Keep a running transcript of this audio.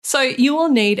So you will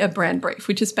need a brand brief,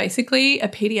 which is basically a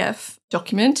PDF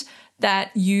document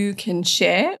that you can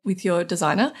share with your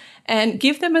designer and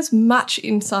give them as much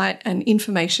insight and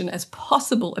information as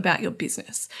possible about your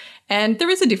business. And there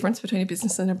is a difference between a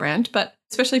business and a brand, but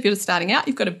especially if you're just starting out,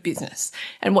 you've got a business.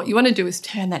 And what you want to do is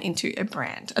turn that into a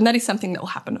brand. And that is something that will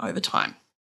happen over time.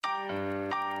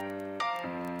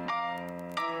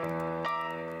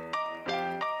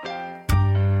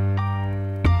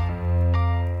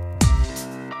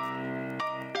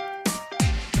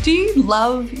 Do you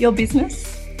love your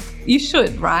business? You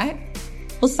should, right?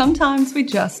 Well, sometimes we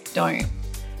just don't.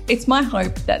 It's my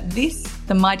hope that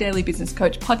the My Daily Business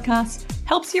Coach podcast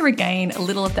helps you regain a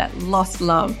little of that lost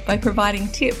love by providing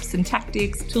tips and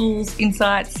tactics, tools,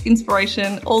 insights,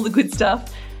 inspiration, all the good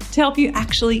stuff to help you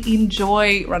actually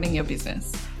enjoy running your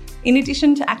business. In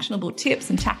addition to actionable tips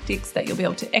and tactics that you'll be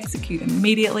able to execute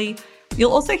immediately,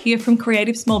 you'll also hear from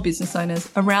creative small business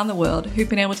owners around the world who've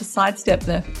been able to sidestep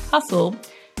the hustle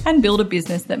and build a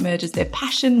business that merges their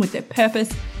passion with their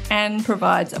purpose and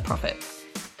provides a profit.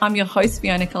 I'm your host,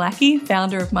 Fiona Kalaki,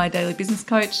 founder of My Daily Business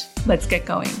Coach. Let's get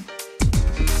going.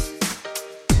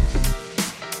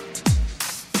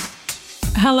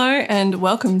 Hello and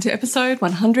welcome to episode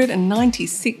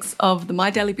 196 of the My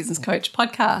Daily Business Coach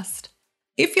podcast.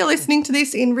 If you're listening to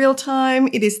this in real time,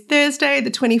 it is Thursday,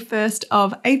 the 21st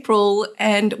of April,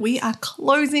 and we are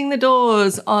closing the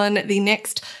doors on the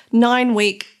next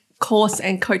 9-week course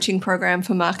and coaching program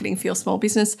for marketing for your small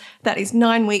business. That is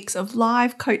 9 weeks of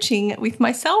live coaching with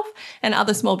myself and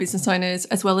other small business owners,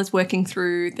 as well as working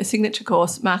through the signature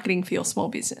course, Marketing for Your Small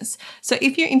Business. So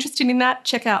if you're interested in that,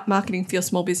 check out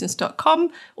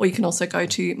marketingforyoursmallbusiness.com, or you can also go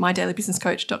to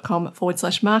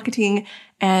mydailybusinesscoach.com/marketing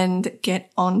and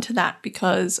get on to that,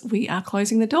 because we are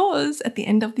closing the doors at the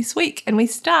end of this week and we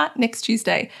start next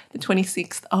Tuesday, the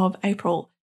 26th of April.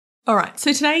 All right,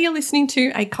 so today you're listening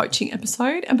to a coaching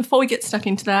episode, and before we get stuck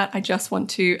into that, I just want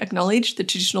to acknowledge the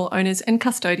traditional owners and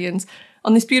custodians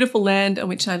on this beautiful land on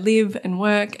which I live and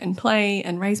work and play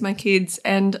and raise my kids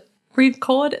and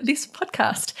record this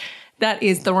podcast. That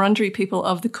is the Wurundjeri people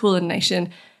of the Kulin Nation,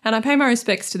 and I pay my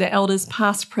respects to their elders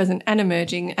past, present and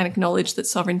emerging, and acknowledge that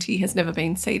sovereignty has never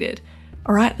been ceded.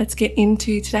 All right, let's get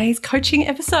into today's coaching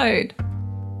episode.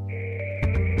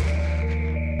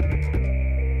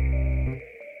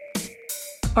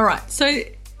 All right, so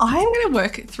I'm going to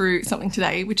work through something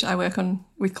today, which I work on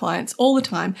with clients all the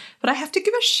time, but I have to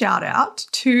give a shout out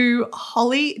to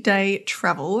Holiday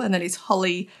Travel, and that is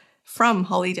Holly from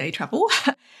Holiday Travel,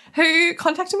 who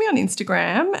contacted me on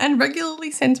Instagram and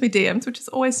regularly sends me DMs, which is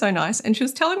always so nice. And she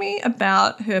was telling me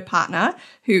about her partner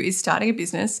who is starting a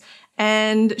business,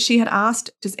 and she had asked,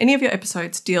 does any of your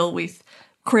episodes deal with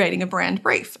creating a brand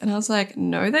brief? And I was like,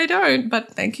 no, they don't,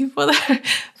 but thank you for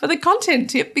the content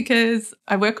tip, because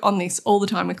I work on this all the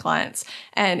time with clients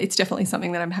and it's definitely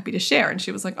something that I'm happy to share. And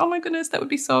she was like, oh my goodness, that would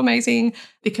be so amazing,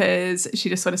 because she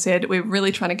just sort of said, we're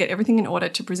really trying to get everything in order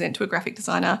to present to a graphic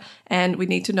designer, and we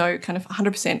need to know kind of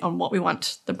 100% on what we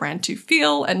want the brand to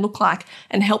feel and look like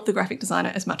and help the graphic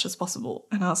designer as much as possible.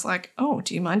 And I was like, oh,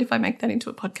 do you mind if I make that into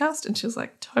a podcast? And she was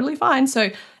like, totally fine. So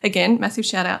again, massive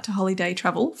shout out to Holiday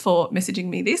Travel for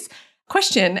messaging me this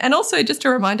question. And also just a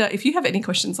reminder, if you have any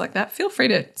questions like that, feel free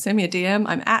to send me a DM.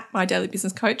 I'm at My Daily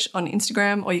Business Coach on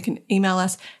Instagram, or you can email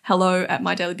us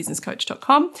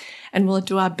hello@mydailybusinesscoach.com, and we'll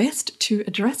do our best to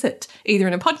address it either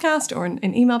in a podcast or an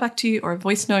email back to you or a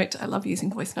voice note. I love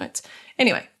using voice notes.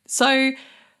 Anyway, so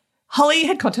Holly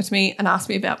had contacted me and asked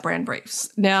me about brand briefs.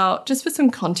 Now, just for some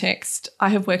context, I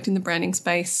have worked in the branding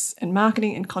space and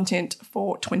marketing and content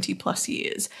for 20 plus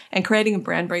years, and creating a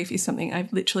brand brief is something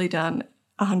I've literally done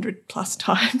 100 plus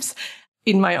times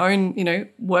in my own,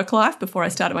 work life before I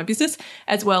started my business,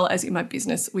 as well as in my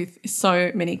business with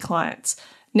so many clients.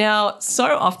 Now,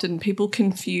 so often people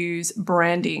confuse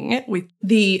branding with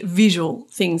the visual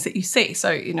things that you see.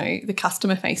 So, the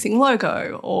customer-facing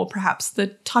logo, or perhaps the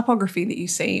typography that you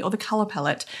see, or the color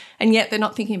palette, and yet they're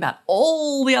not thinking about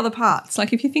all the other parts.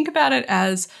 Like if you think about it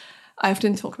as, I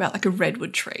often talk about like a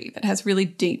redwood tree that has really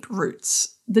deep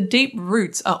roots. The deep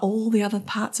roots are all the other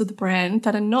parts of the brand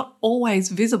that are not always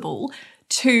visible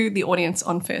to the audience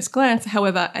on first glance.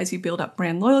 However, as you build up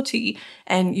brand loyalty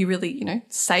and you really,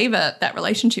 savor that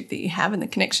relationship that you have and the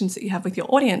connections that you have with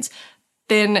your audience,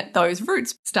 then those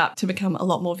roots start to become a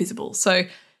lot more visible. So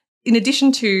in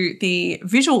addition to the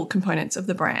visual components of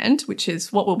the brand, which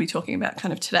is what we'll be talking about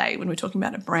kind of today when we're talking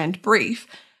about a brand brief,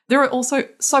 There are also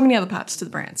so many other parts to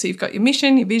the brand. So you've got your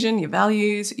mission, your vision, your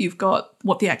values, you've got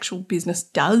what the actual business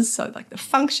does, so like the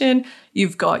function,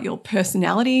 you've got your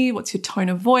personality, what's your tone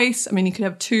of voice. I mean, you could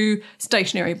have two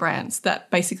stationary brands that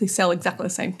basically sell exactly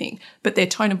the same thing, but their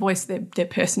tone of voice, their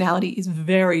personality is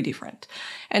very different.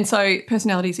 And so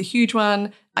personality is a huge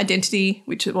one. Identity,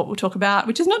 which is what we'll talk about,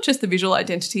 which is not just the visual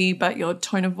identity, but your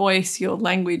tone of voice, your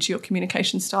language, your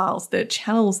communication styles, the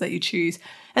channels that you choose.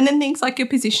 And then things like your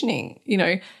positioning,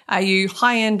 are you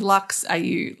high-end luxe? Are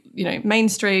you,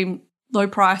 mainstream, low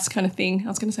price kind of thing? I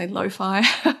was going to say lo-fi.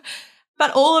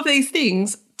 But all of these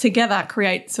things together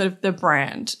create sort of the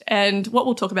brand. And what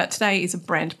we'll talk about today is a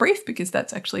brand brief, because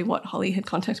that's actually what Holly had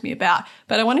contacted me about.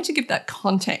 But I wanted to give that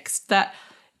context that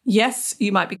yes,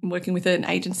 you might be working with an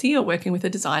agency or working with a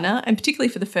designer, and particularly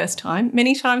for the first time.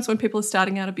 Many times when people are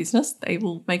starting out a business, they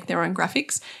will make their own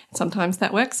graphics. Sometimes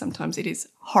that works, sometimes it is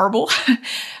horrible.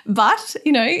 But,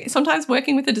 sometimes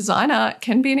working with a designer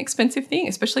can be an expensive thing,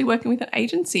 especially working with an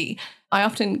agency. I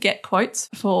often get quotes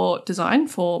for design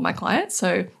for my clients.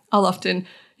 So I'll often,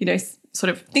 sort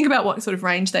of think about what sort of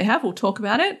range they have. We'll talk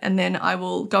about it, and then I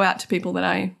will go out to people that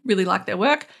I really like their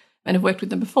work and have worked with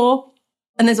them before.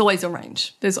 And there's always a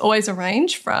range. There's always a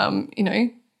range from,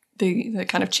 the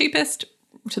kind of cheapest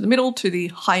to the middle to the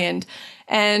high end,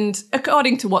 and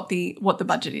according to what the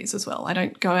budget is as well. I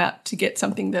don't go out to get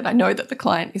something that I know that the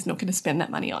client is not going to spend that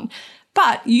money on.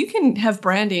 But you can have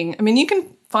branding. I mean, you can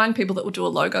find people that will do a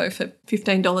logo for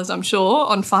 $15, I'm sure,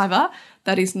 on Fiverr.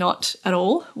 That is not at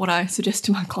all what I suggest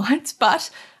to my clients, but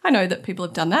I know that people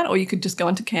have done that. Or you could just go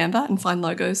onto Canva and find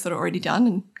logos that are already done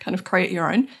and kind of create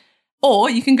your own.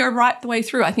 Or you can go right the way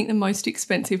through. I think the most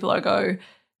expensive logo,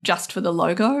 just for the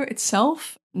logo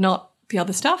itself, not the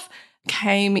other stuff,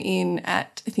 came in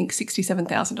at, I think,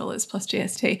 $67,000 plus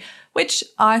GST, which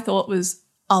I thought was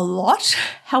a lot.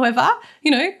 However,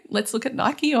 let's look at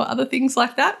Nike or other things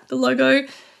like that. The logo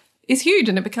is huge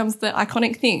and it becomes the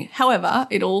iconic thing. However,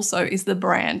 it also is the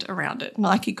brand around it.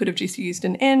 Nike could have just used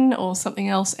an N or something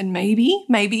else, and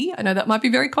maybe, I know that might be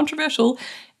very controversial,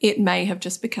 it may have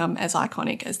just become as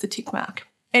iconic as the tick mark.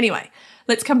 Anyway,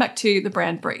 let's come back to the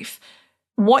brand brief.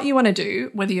 What you want to do,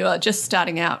 whether you are just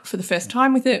starting out for the first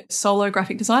time with a solo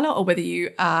graphic designer, or whether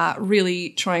you are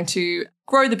really trying to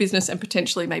grow the business and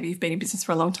potentially maybe you've been in business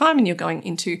for a long time and you're going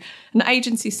into an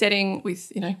agency setting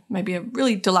with, maybe a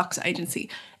really deluxe agency.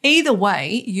 Either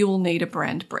way, you will need a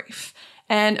brand brief.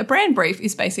 And a brand brief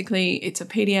is basically, it's a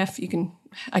PDF.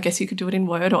 I guess you could do it in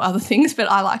Word or other things, but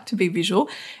I like to be visual.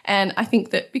 And I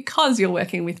think that because you're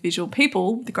working with visual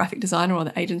people, the graphic designer or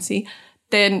the agency,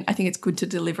 then I think it's good to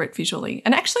deliver it visually.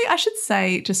 And actually, I should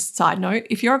say, just side note,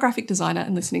 if you're a graphic designer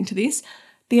and listening to this,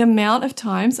 the amount of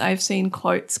times I've seen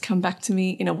quotes come back to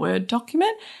me in a Word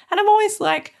document, and I'm always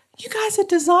like, you guys are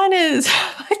designers.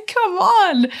 Like, come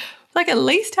on. Like, at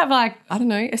least have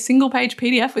a single page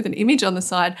PDF with an image on the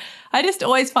side. I just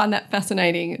always find that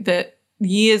fascinating, that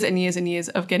years and years and years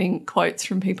of getting quotes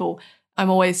from people, I'm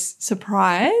always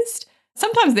surprised.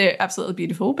 Sometimes they're absolutely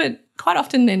beautiful, but quite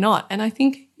often they're not. And I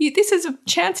think this is a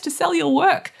chance to sell your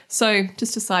work. So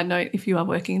just a side note, if you are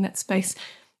working in that space,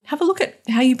 have a look at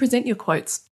how you present your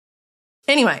quotes.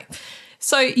 Anyway,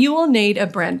 so you will need a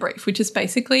brand brief, which is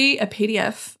basically a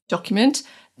PDF document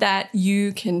that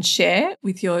you can share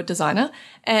with your designer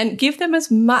and give them as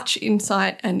much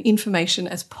insight and information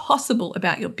as possible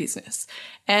about your business.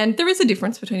 And there is a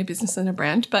difference between a business and a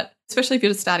brand, but especially if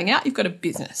you're just starting out, you've got a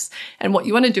business. And what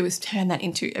you want to do is turn that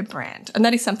into a brand. And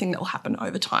that is something that will happen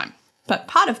over time. But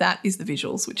part of that is the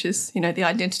visuals, which is, the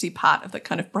identity part of the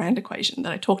kind of brand equation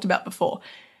that I talked about before.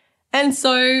 And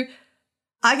so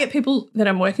I get people that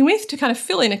I'm working with to kind of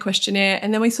fill in a questionnaire,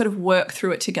 and then we sort of work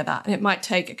through it together. And it might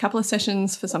take a couple of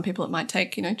sessions. For some people, it might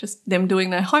take, just them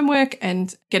doing their homework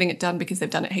and getting it done because they've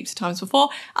done it heaps of times before.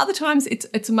 Other times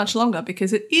it's much longer,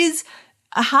 because it is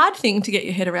a hard thing to get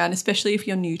your head around, especially if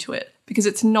you're new to it, because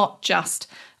it's not just,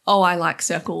 oh, I like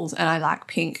circles and I like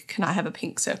pink. Can I have a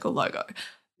pink circle logo?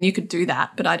 You could do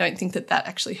that, but I don't think that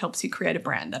actually helps you create a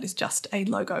brand. That is just a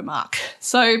logo mark.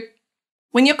 So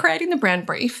when you're creating the brand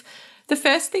brief, the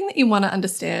first thing that you want to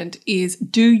understand is,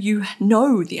 do you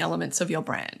know the elements of your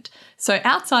brand? So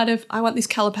outside of, I want this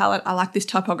color palette, I like this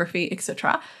typography,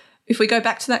 etc. If we go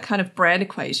back to that kind of brand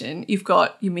equation, you've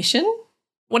got your mission.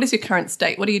 What is your current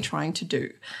state? What are you trying to do?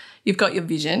 You've got your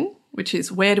vision, which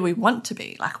is, where do we want to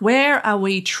be? Like, where are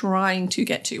we trying to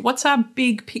get to? What's our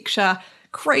big picture,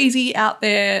 crazy out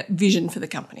there vision for the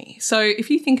company? So if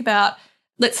you think about,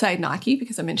 let's say Nike,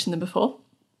 because I mentioned them before.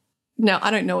 Now,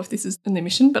 I don't know if this is in their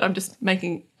mission, but I'm just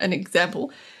making an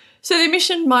example. So their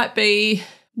mission might be,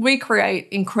 we create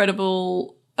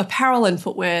incredible apparel and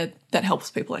footwear that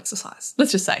helps people exercise.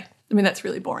 Let's just say. I mean, that's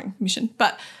really boring mission.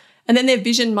 And then their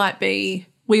vision might be,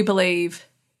 we believe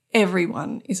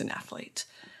everyone is an athlete.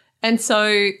 And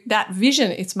so that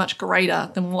vision is much greater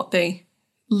than what they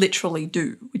literally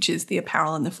do, which is the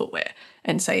apparel and the footwear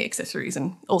and, say, accessories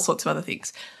and all sorts of other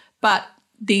things. But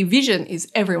the vision is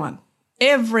everyone.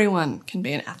 Everyone can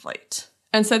be an athlete.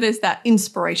 And so there's that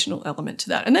inspirational element to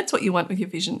that. And that's what you want with your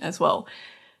vision as well.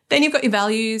 Then you've got your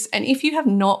values. And if you have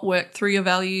not worked through your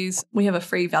values, we have a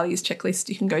free values checklist.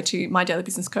 You can go to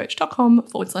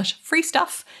mydailybusinesscoach.com/free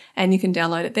stuff and you can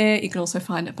download it there. You can also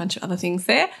find a bunch of other things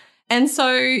there. And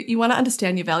so you want to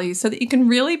understand your values so that you can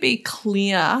really be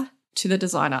clear to the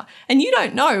designer. And you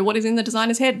don't know what is in the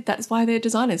designer's head. That's why they're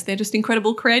designers. They're just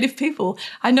incredible creative people.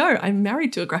 I know, I'm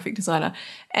married to a graphic designer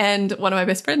and one of my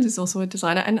best friends is also a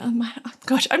designer. And I'm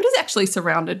just actually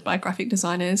surrounded by graphic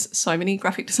designers, so many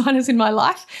graphic designers in my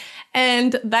life.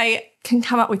 And they can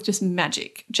come up with just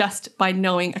magic just by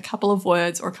knowing a couple of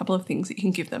words or a couple of things that you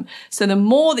can give them. So the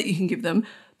more that you can give them,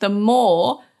 the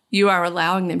more you are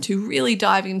allowing them to really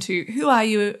dive into who are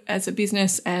you as a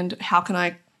business and how can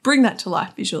I bring that to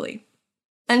life visually.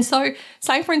 And so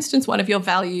say, for instance, one of your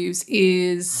values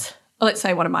is, let's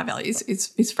say one of my values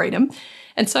is freedom.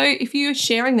 And so if you're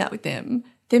sharing that with them,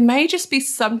 there may just be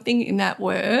something in that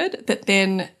word that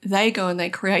then they go and they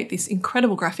create this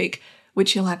incredible graphic,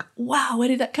 which you're like, wow, where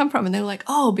did that come from? And they were like,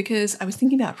 oh, because I was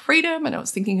thinking about freedom and I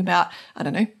was thinking about, I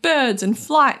don't know, birds and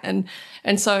flight. And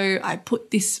so I put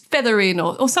this feather in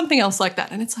or something else like that.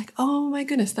 And it's like, oh my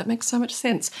goodness, that makes so much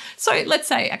sense. So let's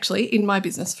say actually in my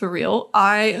business for rules,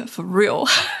 I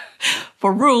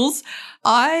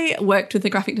worked with a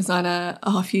graphic designer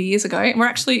a few years ago and we're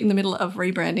actually in the middle of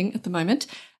rebranding at the moment.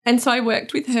 And so I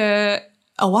worked with her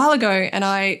a while ago and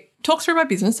I talked through my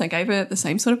business. I gave her the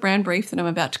same sort of brand brief that I'm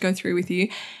about to go through with you.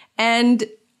 And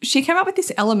she came up with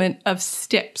this element of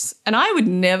steps. And I would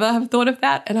never have thought of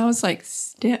that. And I was like,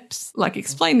 steps? Like,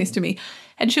 explain this to me.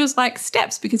 And she was like,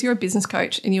 steps, because you're a business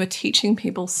coach and you are teaching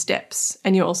people steps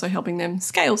and you're also helping them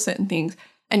scale certain things.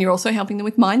 And you're also helping them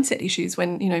with mindset issues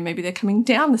when, maybe they're coming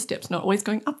down the steps, not always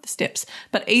going up the steps.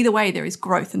 But either way, there is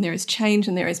growth and there is change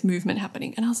and there is movement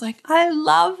happening. And I was like, I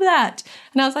love that.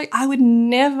 And I was like, I would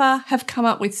never have come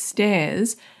up with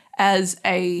stairs as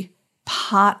a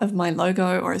part of my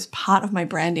logo or as part of my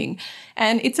branding.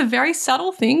 And it's a very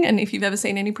subtle thing. And if you've ever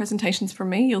seen any presentations from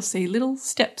me, you'll see little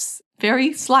steps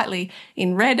very slightly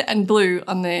in red and blue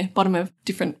on the bottom of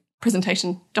different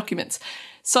presentation documents.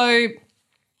 So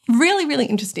really, really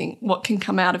interesting what can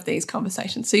come out of these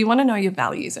conversations. So you want to know your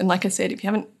values. And like I said, if you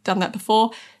haven't done that before,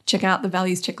 check out the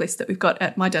values checklist that we've got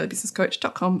at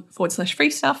mydailybusinesscoach.com/free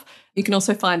stuff. You can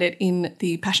also find it in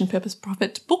the Passion, Purpose,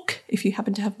 Profit book if you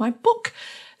happen to have my book.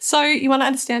 So you want to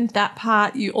understand that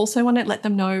part. You also want to let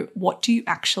them know, what do you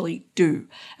actually do?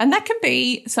 And that can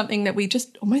be something that we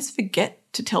just almost forget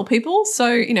to tell people.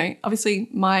 So, obviously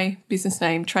my business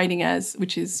name, Trading As,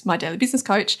 which is My Daily Business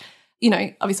Coach,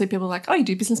 obviously people are like, oh, you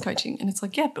do business coaching. And it's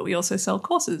like, yeah, but we also sell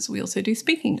courses. We also do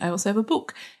speaking. I also have a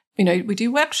book. We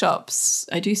do workshops.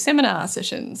 I do seminar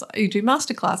sessions. I do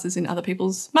masterclasses in other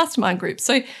people's mastermind groups.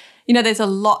 So, there's a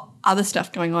lot other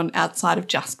stuff going on outside of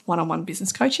just one-on-one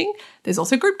business coaching. There's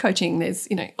also group coaching. There's,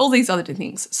 all these other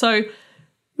things. So you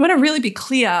want to really be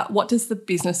clear, what does the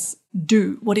business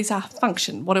do? What is our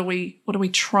function? What are we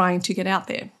trying to get out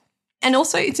there? And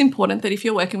also it's important that if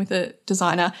you're working with a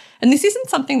designer, and this isn't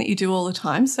something that you do all the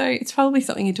time, so it's probably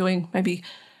something you're doing maybe,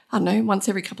 once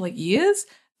every couple of years,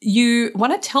 you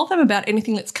want to tell them about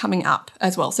anything that's coming up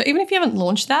as well. So even if you haven't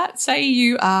launched that, say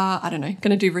you are, going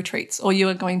to do retreats, or you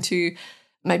are going to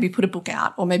maybe put a book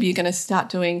out, or maybe you're going to start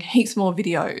doing heaps more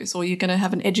videos, or you're going to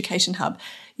have an education hub.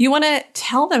 You want to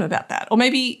tell them about that. Or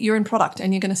maybe you're in product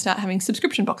and you're going to start having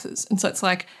subscription boxes. And so it's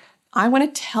like, I want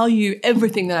to tell you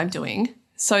everything that I'm doing,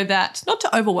 so that, not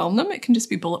to overwhelm them, it can just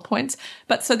be bullet points,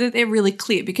 but so that they're really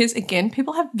clear. Because again,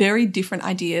 people have very different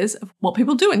ideas of what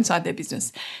people do inside their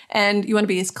business. And you want to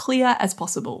be as clear as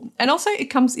possible. And also it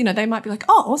comes, they might be like,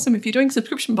 oh, awesome, if you're doing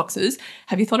subscription boxes,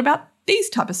 have you thought about these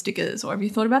type of stickers? Or have you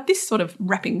thought about this sort of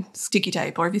wrapping sticky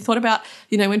tape? Or have you thought about,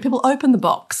 when people open the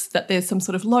box, that there's some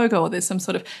sort of logo or there's some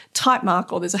sort of type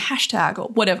mark or there's a hashtag or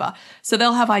whatever. So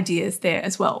they'll have ideas there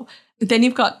as well. Then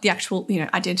you've got the actual,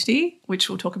 identity, which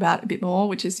we'll talk about a bit more,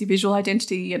 which is your visual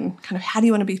identity and kind of how do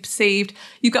you want to be perceived.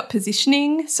 You've got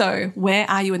positioning. So where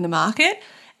are you in the market?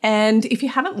 And if you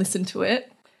haven't listened to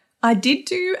it, I did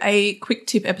do a quick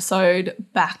tip episode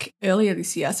back earlier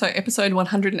this year. So episode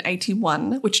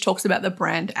 181, which talks about the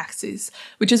brand axis,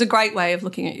 which is a great way of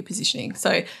looking at your positioning.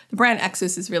 So the brand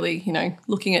axis is really,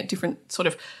 looking at different sort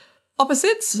of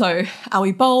opposites. So are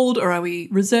we bold or are we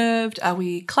reserved? Are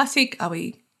we classic? Are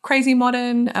we crazy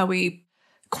modern? Are we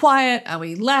quiet? Are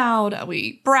we loud? Are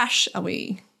we brash? Are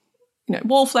we,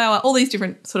 wallflower? All these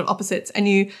different sort of opposites, and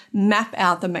you map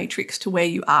out the matrix to where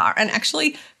you are. And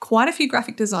actually, quite a few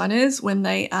graphic designers, when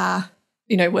they are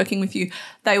working with you,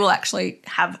 they will actually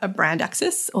have a brand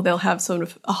axis, or they'll have sort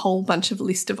of a whole bunch of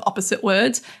list of opposite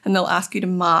words, and they'll ask you to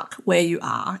mark where you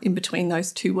are in between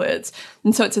those two words.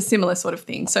 And so it's a similar sort of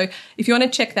thing. So if you want to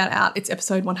check that out, it's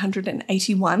episode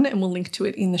 181, and we'll link to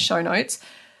it in the show notes.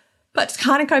 But to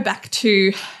kind of go back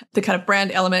to the kind of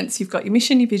brand elements, you've got your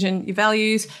mission, your vision, your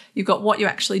values, you've got what you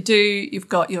actually do, you've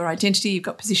got your identity, you've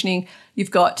got positioning,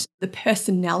 you've got the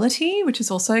personality, which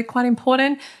is also quite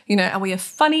important. Are we a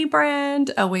funny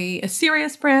brand? Are we a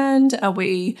serious brand? Are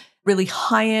we really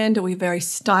high-end? Are we a very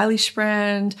stylish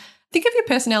brand? Think of your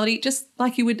personality just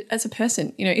like you would as a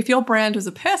person. If your brand was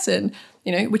a person,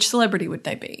 which celebrity would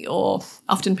they be? Or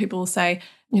often people will say,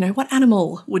 what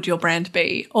animal would your brand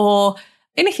be? Or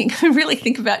anything. Really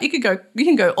think about, you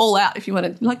can go all out if you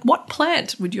want to, like, what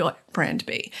plant would your brand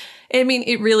be? I mean,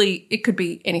 it could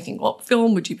be anything. What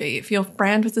film would you be? If your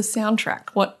brand was a soundtrack,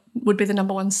 what would be the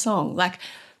number one song? Like,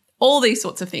 all these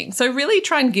sorts of things. So really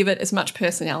try and give it as much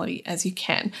personality as you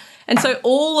can. And so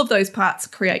all of those parts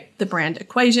create the brand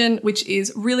equation, which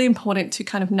is really important to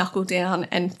kind of knuckle down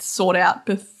and sort out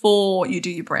before you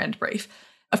do your brand brief.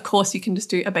 Of course, you can just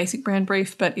do a basic brand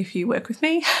brief, but if you work with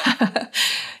me,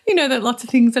 you know that lots of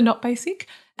things are not basic,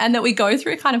 and that we go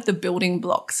through kind of the building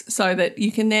blocks so that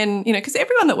you can then, because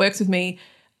everyone that works with me,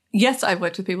 yes, I've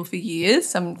worked with people for years,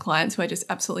 some clients who I just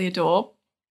absolutely adore,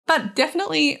 but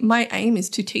definitely my aim is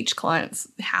to teach clients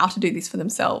how to do this for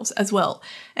themselves as well.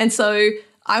 And so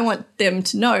I want them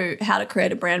to know how to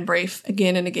create a brand brief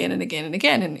again and again and again and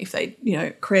again. And if they,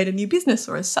 create a new business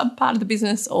or a sub part of the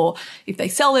business, or if they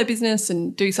sell their business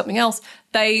and do something else,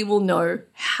 they will know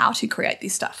how to create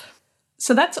this stuff.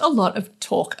 So that's a lot of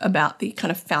talk about the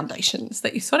kind of foundations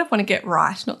that you sort of want to get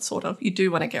right, not sort of, you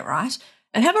do want to get right,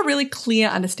 and have a really clear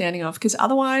understanding of, because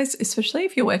otherwise, especially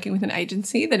if you're working with an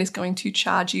agency that is going to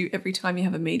charge you every time you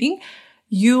have a meeting,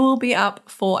 you will be up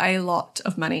for a lot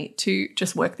of money to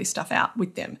just work this stuff out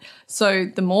with them. So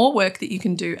the more work that you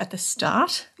can do at the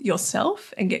start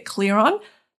yourself and get clear on,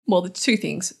 well, the two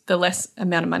things, the less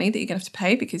amount of money that you're going to have to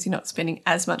pay because you're not spending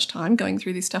as much time going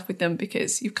through this stuff with them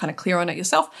because you're kind of clear on it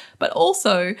yourself. But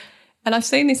also, and I've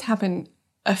seen this happen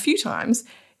a few times,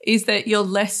 is that you're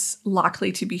less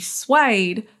likely to be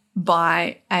swayed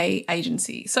by a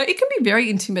agency. So it can be very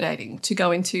intimidating to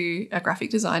go into a graphic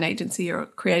design agency or a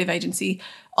creative agency.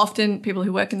 Often people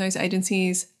who work in those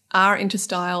agencies are into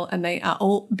style and they are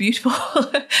all beautiful,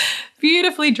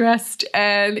 beautifully dressed.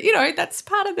 And, that's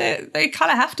part of they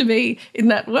kind of have to be in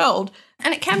that world.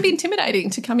 And it can be intimidating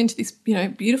to come into this,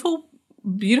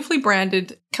 beautifully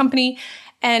branded company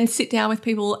and sit down with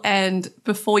people. And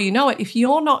before you know it, if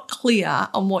you're not clear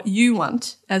on what you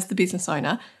want as the business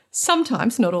owner,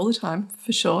 sometimes, not all the time,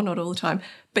 for sure, not all the time,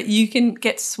 but you can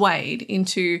get swayed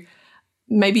into,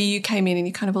 maybe you came in and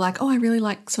you kind of were like, oh, I really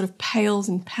like sort of pales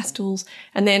and pastels.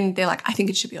 And then they're like, I think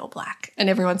it should be all black. And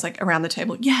everyone's like around the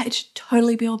table, yeah, it should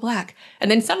totally be all black. And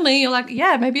then suddenly you're like,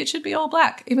 yeah, maybe it should be all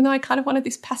black, even though I kind of wanted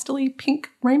this pastel-y pink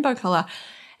rainbow color.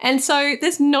 And so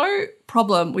there's no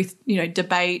problem with,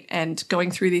 debate and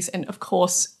going through this. And of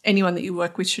course, anyone that you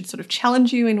work with should sort of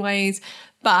challenge you in ways,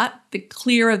 but the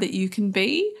clearer that you can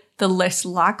be, the less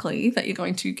likely that you're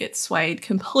going to get swayed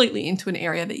completely into an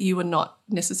area that you are not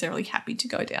necessarily happy to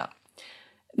go down.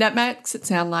 That makes it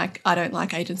sound like I don't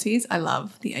like agencies. I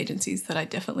love the agencies that I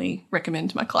definitely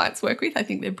recommend my clients work with. I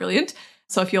think they're brilliant.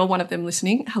 So if you're one of them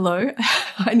listening, hello.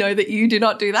 I know that you do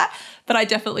not do that, but I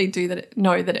definitely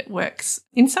know that it works.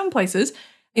 In some places,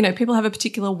 people have a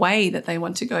particular way that they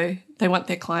want to go. They want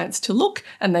their clients to look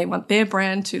and they want their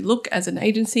brand to look as an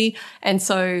agency. And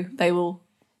so they will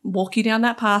walk you down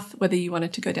that path, whether you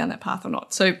wanted to go down that path or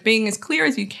not. So being as clear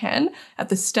as you can at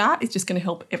the start is just going to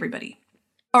help everybody.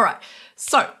 All right,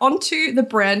 so on to the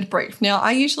brand brief. Now,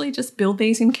 I usually just build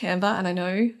these in Canva, and I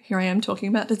know here I am talking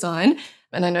about design,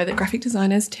 and I know that graphic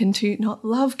designers tend to not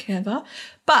love Canva,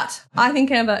 but I think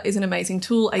Canva is an amazing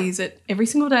tool. I use it every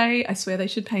single day. I swear they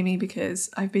should pay me because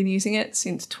I've been using it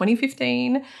since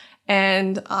 2015,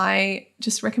 and I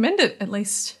just recommend it at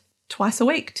least twice a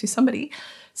week to somebody.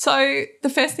 So the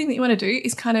first thing that you want to do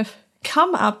is kind of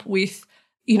come up with,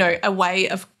 a way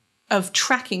of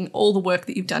tracking all the work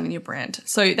that you've done in your brand.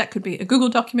 So that could be a Google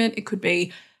document. It could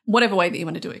be whatever way that you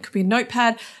want to do it. It could be a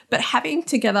notepad, but having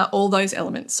together all those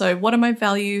elements. So what are my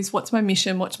values? What's my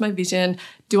mission? What's my vision?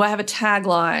 Do I have a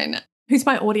tagline? Who's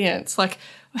my audience? Like,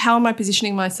 how am I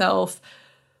positioning myself?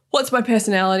 What's my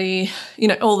personality?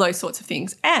 All those sorts of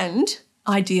things. And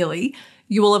ideally,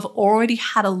 you will have already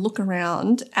had a look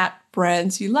around at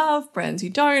brands you love, brands you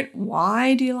don't.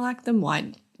 Why do you like them?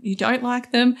 Why you don't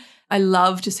like them? I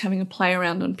love just having a play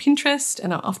around on Pinterest,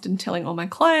 and I'm often telling all my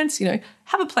clients,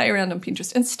 have a play around on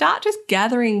Pinterest and start just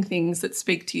gathering things that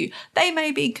speak to you. They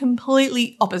may be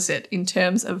completely opposite in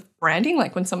terms of branding.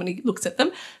 Like when somebody looks at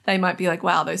them, they might be like,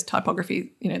 wow, those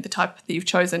typography, the type that you've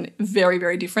chosen, very,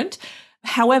 very different.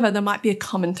 However, there might be a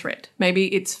common thread. Maybe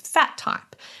it's fat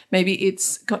type. Maybe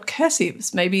it's got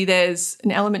cursives. Maybe there's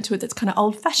an element to it that's kind of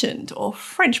old-fashioned or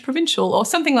French provincial or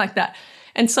something like that.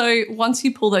 And so once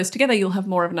you pull those together, you'll have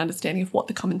more of an understanding of what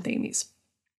the common theme is.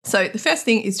 So the first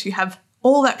thing is to have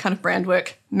all that kind of brand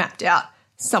work mapped out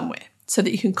somewhere so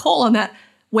that you can call on that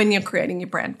when you're creating your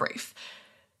brand brief.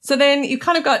 So then you've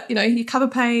kind of got, your cover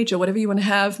page or whatever you want to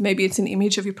have. Maybe it's an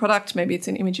image of your product. Maybe it's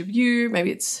an image of you. Maybe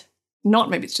it's not.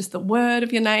 Maybe it's just the word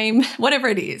of your name, whatever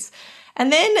it is.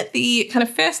 And then the kind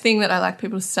of first thing that I like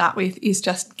people to start with is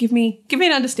just give me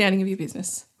an understanding of your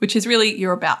business, which is really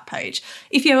your about page.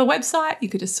 If you have a website, you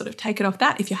could just sort of take it off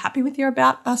that if you're happy with your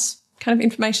about us kind of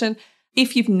information.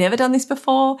 If you've never done this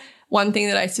before, one thing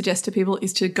that I suggest to people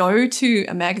is to go to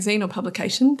a magazine or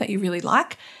publication that you really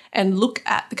like and look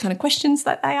at the kind of questions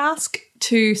that they ask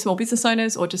to small business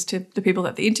owners or just to the people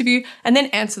that they interview, and then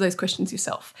answer those questions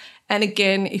yourself. And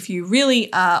again, if you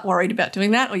really are worried about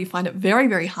doing that or you find it very,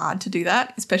 very hard to do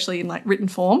that, especially in like written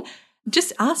form,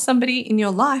 just ask somebody in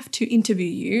your life to interview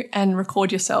you and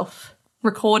record yourself.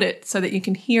 Record it so that you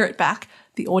can hear it back,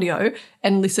 the audio,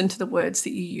 and listen to the words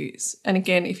that you use. And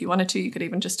again, if you wanted to, you could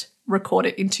even just record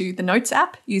it into the Notes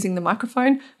app using the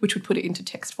microphone, which would put it into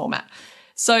text format.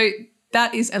 So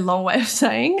that is a long way of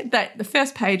saying that the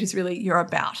first page is really your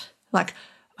about. Like,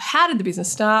 how did the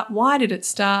business start? Why did it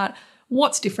start?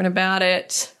 What's different about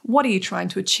it? What are you trying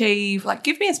to achieve? Like,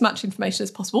 give me as much information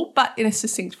as possible, but in a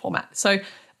succinct format. So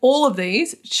all of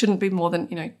these shouldn't be more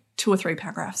than, 2 or 3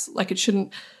 paragraphs. Like, it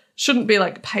shouldn't be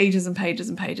like pages and pages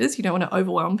and pages. You don't want to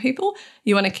overwhelm people.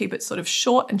 You want to keep it sort of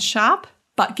short and sharp,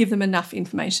 but give them enough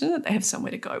information that they have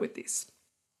somewhere to go with this.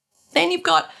 Then you've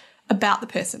got about the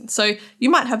person. So you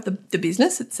might have the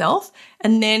business itself,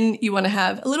 and then you want to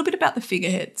have a little bit about the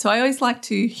figurehead. So I always like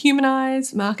to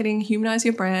humanize marketing, humanize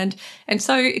your brand. And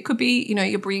so it could be,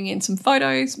 you're bringing in some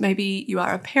photos. Maybe you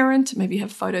are a parent. Maybe you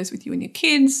have photos with you and your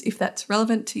kids, if that's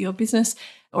relevant to your business.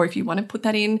 Or if you want to put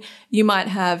that in, you might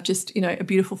have just, a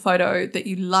beautiful photo that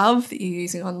you love that you're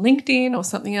using on LinkedIn or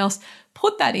something else.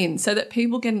 Put that in so that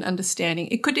people get an understanding.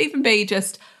 It could even be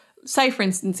just, say, for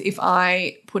instance, if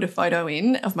I put a photo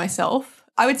in of myself,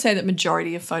 I would say that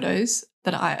majority of photos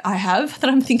that I have that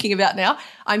I'm thinking about now,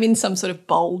 I'm in some sort of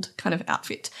bold kind of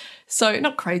outfit. So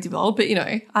not crazy bold, but,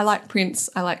 I like prints,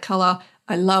 I like color,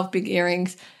 I love big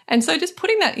earrings. And so just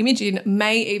putting that image in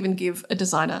may even give a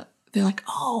designer, they're like,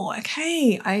 oh,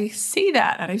 okay, I see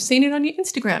that. And I've seen it on your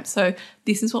Instagram. So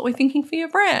this is what we're thinking for your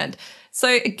brand.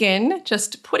 So again,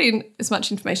 just put in as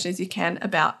much information as you can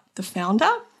about the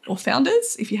founder or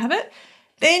founders, if you have it.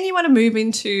 Then you want to move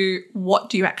into what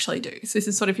do you actually do? So this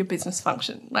is sort of your business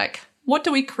function. Like, what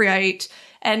do we create?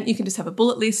 And you can just have a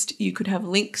bullet list. You could have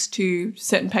links to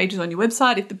certain pages on your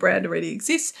website if the brand already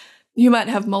exists. You might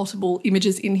have multiple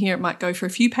images in here. It might go for a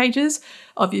few pages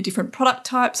of your different product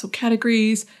types or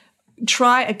categories.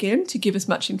 Try again to give as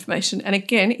much information. And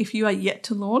again, if you are yet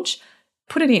to launch,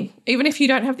 put it in. Even if you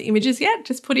don't have the images yet,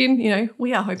 just put in,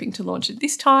 we are hoping to launch at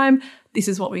this time. This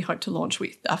is what we hope to launch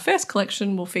with. Our first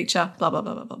collection will feature blah, blah,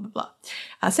 blah, blah, blah, blah, blah.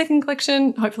 Our second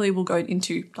collection, hopefully, will go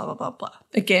into blah, blah, blah, blah.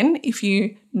 Again, if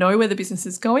you know where the business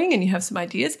is going and you have some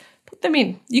ideas, put them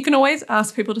in. You can always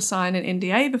ask people to sign an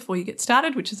NDA before you get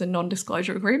started, which is a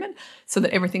non-disclosure agreement, so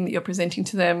that everything that you're presenting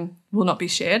to them will not be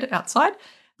shared outside.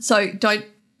 So don't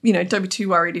be too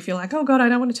worried if you're like, oh God, I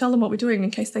don't want to tell them what we're doing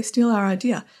in case they steal our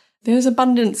idea. There's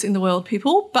abundance in the world,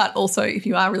 people, but also if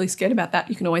you are really scared about that,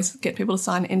 you can always get people to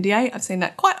sign an NDA. I've seen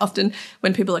that quite often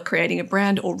when people are creating a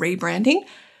brand or rebranding.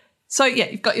 So yeah,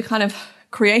 you've got your kind of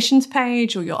creations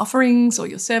page or your offerings or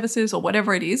your services or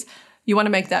whatever it is. You want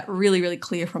to make that really, really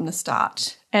clear from the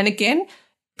start. And again,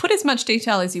 put as much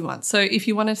detail as you want. So if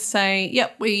you want to say,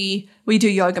 yep, we do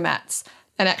yoga mats,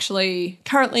 and actually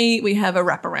currently we have a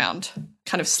wraparound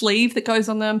kind of sleeve that goes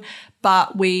on them,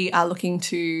 but we are looking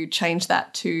to change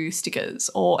that to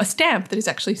stickers or a stamp that is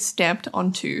actually stamped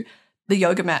onto the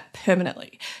yoga mat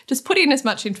permanently. Just put in as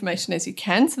much information as you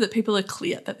can so that people are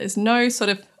clear that there's no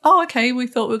sort of, oh, okay, we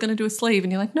thought we were going to do a sleeve.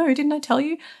 And you're like, no, didn't I tell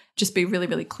you? Just be really,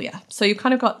 really clear. So you've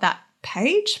kind of got that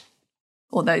page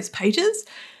or those pages.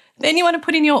 Then you want to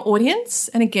put in your audience.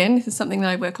 And again, this is something that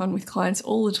I work on with clients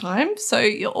all the time. So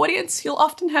your audience, you'll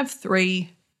often have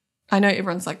 3. I know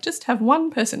everyone's like, just have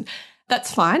one person.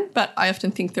 That's fine, but I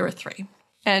often think there are 3.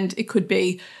 And it could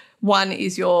be one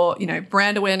is your,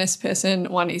 brand awareness person,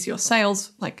 one is your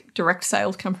sales, like direct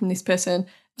sales come from this person.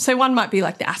 So one might be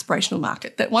like the aspirational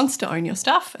market that wants to own your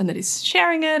stuff and that is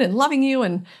sharing it and loving you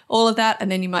and all of that. And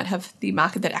then you might have the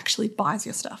market that actually buys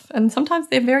your stuff. And sometimes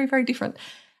they're very, very different.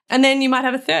 And then you might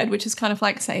have a third, which is kind of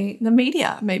like, say, the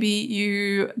media. Maybe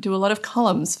you do a lot of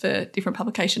columns for different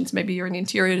publications. Maybe you're in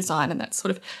interior design and that's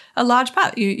sort of a large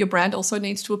part. Your brand also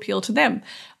needs to appeal to them.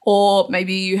 Or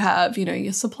maybe you have,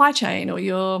 your supply chain or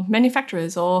your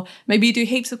manufacturers, or maybe you do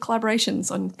heaps of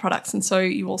collaborations on products. And so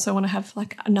you also want to have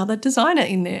like another designer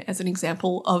in there as an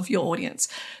example of your audience.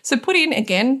 So put in,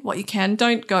 again, what you can.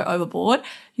 Don't go overboard.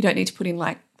 You don't need to put in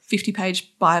like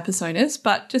 50-page buyer personas,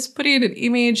 but just put in an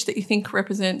image that you think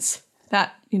represents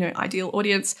that, ideal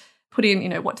audience. Put in,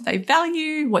 what do they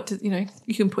value? What do,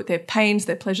 you can put their pains,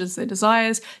 their pleasures, their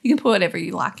desires. You can put whatever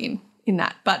you like in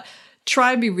that. But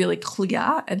try and be really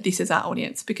clear, and this is our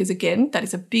audience, because again, that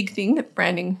is a big thing that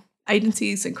branding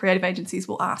agencies and creative agencies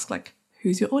will ask, like,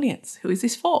 who's your audience? Who is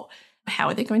this for? How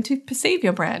are they going to perceive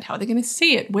your brand? How are they going to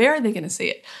see it? Where are they going to see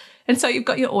it? And so you've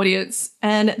got your audience,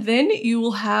 and then you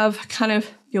will have kind of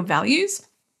your values.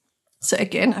 So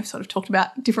again, I've sort of talked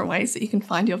about different ways that you can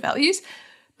find your values.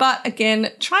 But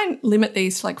again, try and limit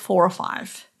these to like 4 or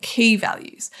 5 key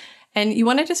values. And you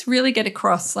want to just really get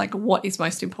across like what is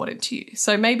most important to you.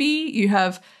 So maybe you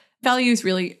have values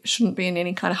really shouldn't be in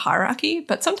any kind of hierarchy,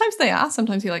 but sometimes they are.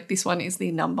 Sometimes you're like, this one is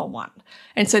the number one.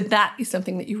 And so that is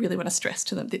something that you really want to stress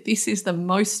to them, that this is the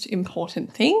most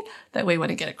important thing that we want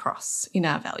to get across in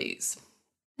our values.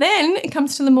 Then it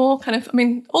comes to the more kind of,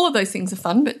 all of those things are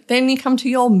fun, but then you come to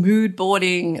your mood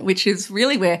boarding, which is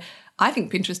really where I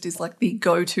think Pinterest is like the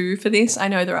go-to for this. I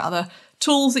know there are other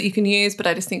tools that you can use, but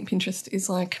I just think Pinterest is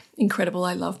like incredible.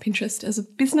 I love Pinterest as a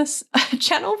business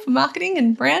channel for marketing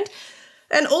and brand,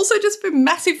 and also just for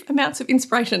massive amounts of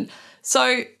inspiration.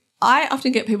 So I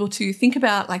often get people to think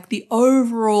about like the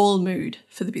overall mood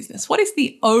for the business. What is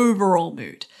the overall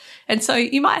mood? And so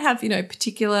you might have,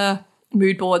 particular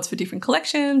mood boards for different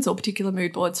collections, or particular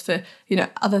mood boards for,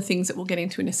 other things that we'll get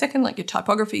into in a second, like your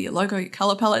typography, your logo, your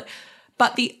color palette.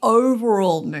 But the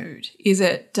overall mood, is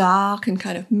it dark and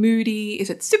kind of moody? Is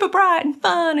it super bright and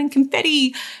fun and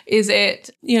confetti? Is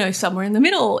it, somewhere in the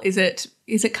middle? Is it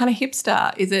kind of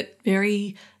hipster? Is it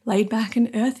very laid back and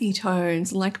earthy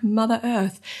tones like Mother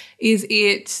Earth? Is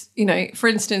it, for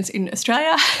instance, in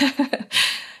Australia,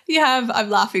 I'm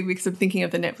laughing because I'm thinking of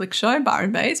the Netflix show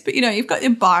Byron Bay, but you've got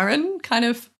your Byron kind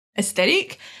of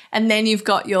aesthetic, and then you've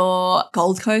got your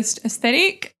Gold Coast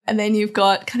aesthetic, and then you've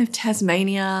got kind of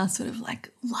Tasmania, sort of like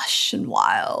lush and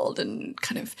wild and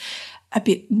kind of a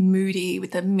bit moody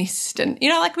with a mist. And,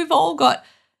 we've all got,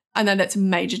 I know that's a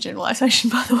major generalization,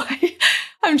 by the way.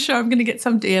 I'm sure I'm going to get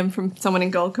some DM from someone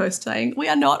in Gold Coast saying, we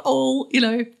are not all,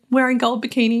 wearing gold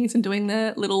bikinis and doing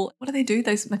the little, what do they do?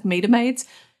 Those like meter maids.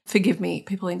 Forgive me,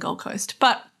 people in Gold Coast.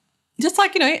 But just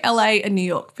like, LA and New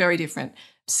York, very different.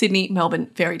 Sydney, Melbourne,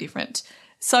 very different.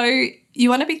 So you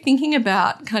want to be thinking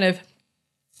about kind of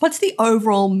what's the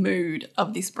overall mood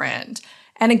of this brand.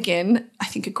 And again, I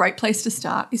think a great place to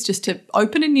start is just to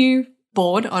open a new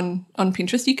board on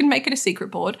Pinterest. You can make it a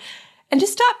secret board and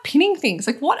just start pinning things.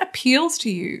 Like, what appeals to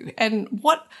you and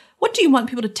what do you want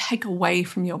people to take away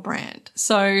from your brand?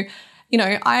 So,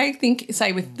 I think,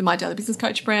 say with the My Daily Business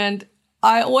Coach brand,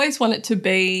 I always want it to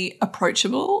be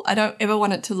approachable. I don't ever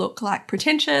want it to look like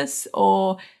pretentious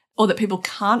or that people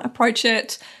can't approach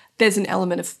it. There's an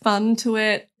element of fun to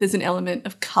it. There's an element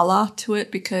of colour to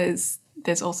it, because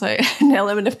there's also an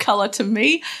element of colour to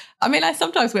me. I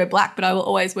sometimes wear black, but I will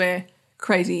always wear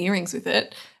crazy earrings with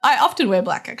it. I often wear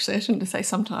black, actually. I shouldn't say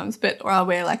sometimes, or I'll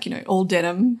wear all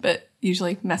denim, but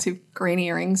usually massive green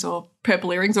earrings or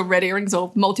purple earrings or red earrings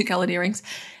or multicolored earrings.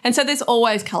 And so there's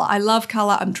always colour. I love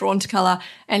colour. I'm drawn to colour.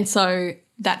 And so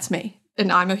that's me.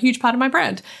 And I'm a huge part of my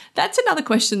brand. That's another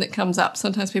question that comes up.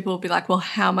 Sometimes people will be like, well,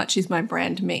 how much is my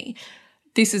brand me?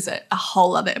 This is a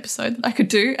whole other episode that I could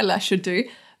do, and I should do.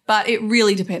 But it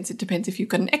really depends. It depends if you've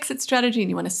got an exit strategy and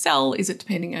you want to sell. Is it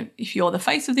depending on if you're the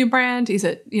face of your brand? Is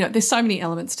it, there's so many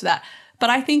elements to that. But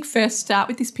I think first start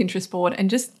with this Pinterest board and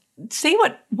just see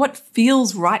what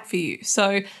feels right for you.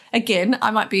 So again,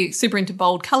 I might be super into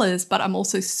bold colors, but I'm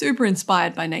also super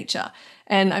inspired by nature.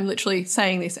 And I'm literally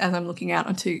saying this as I'm looking out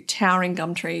onto towering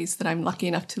gum trees that I'm lucky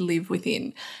enough to live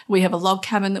within. We have a log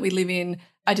cabin that we live in.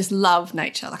 I just love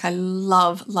nature. Like, I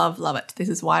love, love, love it. This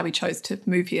is why we chose to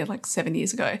move here 7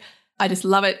 years ago. I just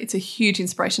love it. It's a huge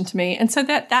inspiration to me. And so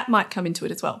that might come into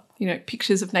it as well.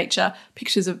 Pictures of nature,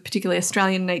 pictures of particularly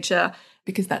Australian nature,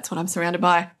 because that's what I'm surrounded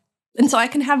by. And so I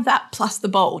can have that plus the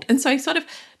bold. And so sort of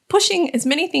pushing as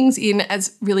many things in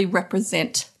as really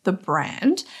represent the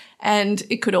brand. And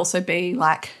it could also be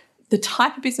like the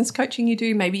type of business coaching you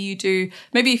do. Maybe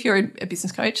if you're a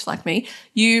business coach like me,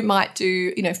 you might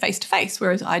do, face-to-face,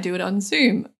 whereas I do it on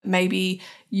Zoom. Maybe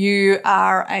you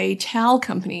are a towel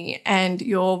company and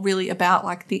you're really about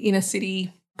like the inner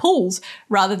city pools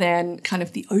rather than kind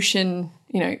of the ocean,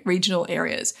 regional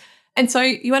areas. And so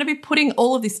you want to be putting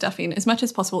all of this stuff in as much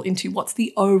as possible into what's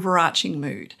the overarching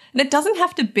mood. And it doesn't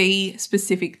have to be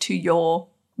specific to your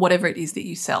whatever it is that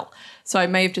you sell. So I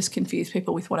may have just confused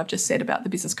people with what I've just said about the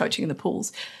business coaching and the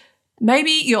pools.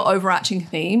 Maybe your overarching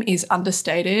theme is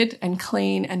understated and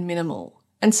clean and minimal.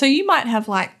 And so you might have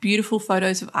like beautiful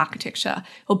photos of architecture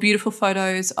or beautiful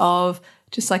photos of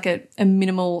just like a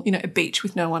minimal, a beach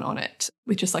with no one on it,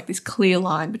 with just like this clear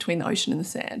line between the ocean and the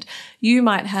sand. You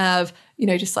might have,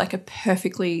 just like a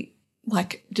perfectly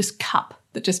like just cup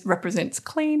that just represents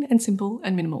clean and simple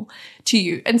and minimal to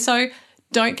you. And so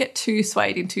don't get too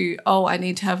swayed into, I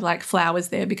need to have like flowers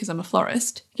there because I'm a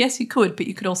florist. Yes, you could, but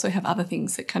you could also have other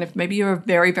things that kind of, maybe you're a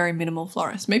very, very minimal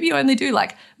florist. Maybe you only do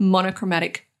like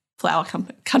monochromatic flower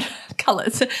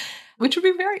colors, which would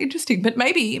be very interesting. But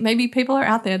maybe people are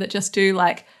out there that just do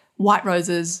like white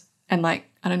roses and like,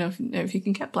 I don't know if you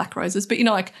can get black roses, but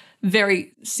like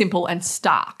very simple and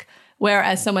stark.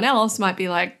 Whereas someone else might be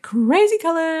like crazy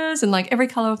colors and like every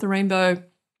color of the rainbow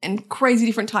and crazy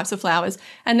different types of flowers.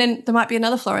 And then there might be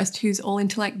another florist who's all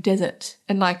into like desert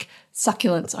and like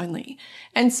succulents only.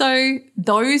 And so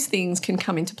those things can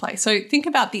come into play. So think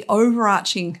about the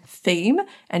overarching theme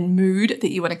and mood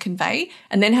that you want to convey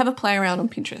and then have a play around on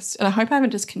Pinterest. And I hope I haven't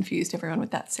just confused everyone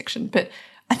with that section, but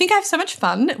I think I have so much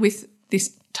fun with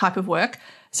this type of work.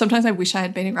 Sometimes I wish I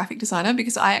had been a graphic designer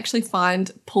because I actually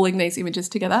find pulling these images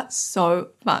together so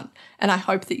fun. And I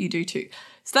hope that you do too.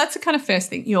 So that's the kind of first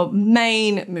thing, your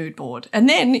main mood board. And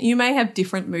then you may have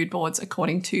different mood boards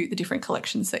according to the different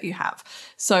collections that you have.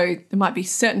 So there might be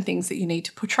certain things that you need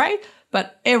to portray,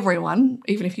 but everyone,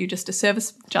 even if you're just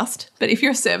a but if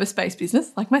you're a service-based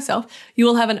business like myself, you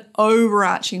will have an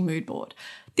overarching mood board.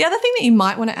 The other thing that you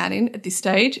might want to add in at this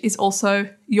stage is also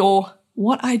your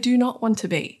what I do not want to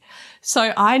be.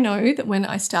 So I know that when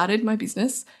I started my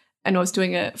business and I was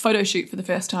doing a photo shoot for the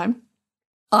first time,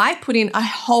 I put in a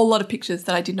whole lot of pictures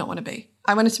that I did not want to be.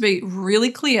 I wanted to be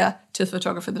really clear to the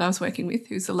photographer that I was working with,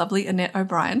 who's the lovely Annette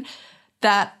O'Brien,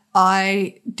 that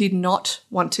I did not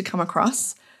want to come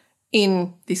across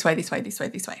in this way.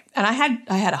 And I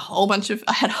had a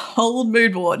whole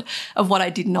mood board of what I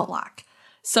did not like.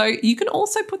 So you can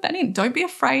also put that in. Don't be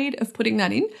afraid of putting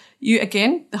that in.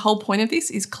 Again, the whole point of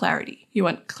this is clarity. You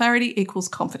want clarity equals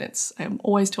confidence. I'm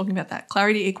always talking about that.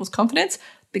 Clarity equals confidence.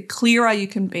 The clearer you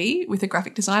can be with a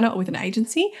graphic designer or with an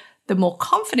agency, the more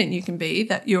confident you can be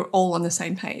that you're all on the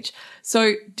same page.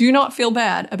 So do not feel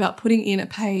bad about putting in a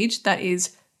page that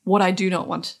is what I do not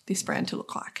want this brand to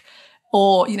look like.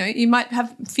 Or, you might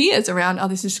have fears around,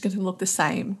 this is just going to look the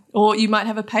same. Or you might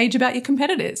have a page about your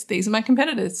competitors. These are my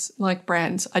competitors, like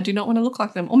brands. I do not want to look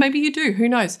like them. Or maybe you do, who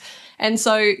knows? And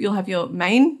so you'll have your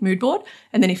main mood board.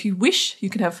 And then if you wish, you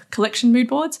could have collection mood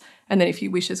boards. And then if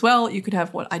you wish as well, you could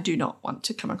have what I do not want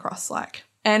to come across like.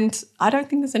 And I don't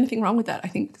think there's anything wrong with that. I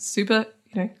think super,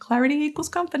 clarity equals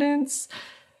confidence.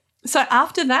 So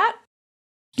after that,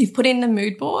 you've put in the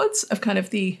mood boards of kind of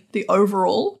the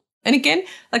overall. And again,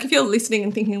 like if you're listening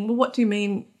and thinking, well, what do you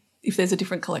mean if there's a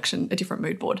different collection, a different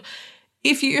mood board?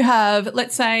 If you have,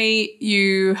 let's say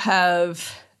you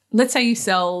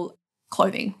sell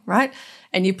clothing, right?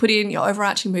 And you put in your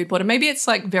overarching mood board, and maybe it's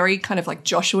like very kind of like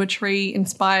Joshua Tree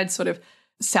inspired sort of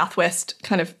Southwest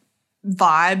kind of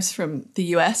vibes from the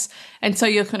US. And so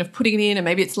you're kind of putting it in, and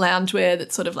maybe it's loungewear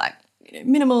that's sort of like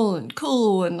minimal and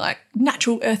cool and like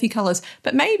natural earthy colors.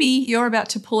 But maybe you're about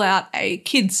to pull out a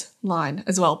kids line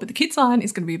as well. But the kids line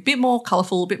is going to be a bit more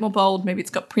colorful, a bit more bold. Maybe it's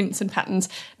got prints and patterns.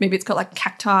 Maybe it's got like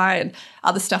cacti and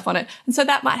other stuff on it. And so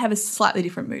that might have a slightly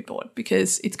different mood board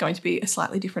because it's going to be a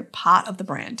slightly different part of the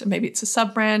brand. And maybe it's a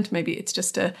sub brand. Maybe it's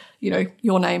just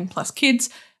your name plus kids,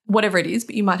 whatever it is.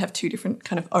 But you might have two different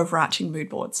kind of overarching mood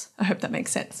boards. I hope that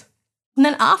makes sense. And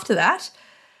then after that,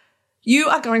 you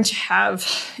are going to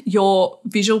have your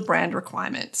visual brand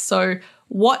requirements. So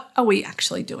what are we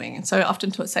actually doing? And so I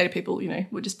often say to people,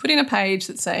 we'll just put in a page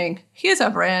that's saying, here's our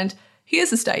brand,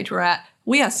 here's the stage we're at.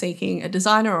 We are seeking a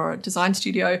designer or a design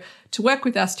studio to work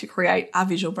with us to create our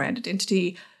visual brand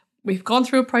identity. We've gone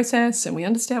through a process and we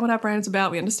understand what our brand's about.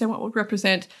 We understand what we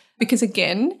represent. Because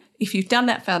again, if you've done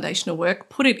that foundational work,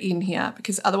 put it in here,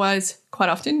 because otherwise quite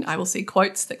often I will see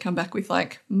quotes that come back with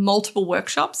like multiple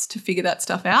workshops to figure that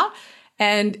stuff out.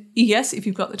 And yes, if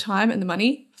you've got the time and the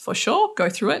money, for sure. Go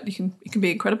through it. It can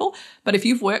be incredible. But if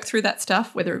you've worked through that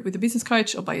stuff, whether with a business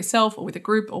coach or by yourself or with a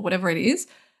group or whatever it is,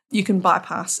 you can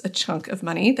bypass a chunk of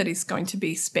money that is going to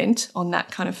be spent on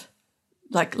that kind of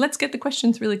like, let's get the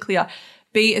questions really clear.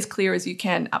 Be as clear as you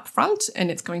can up front, and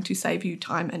it's going to save you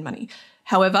time and money.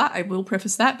 However, I will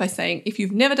preface that by saying if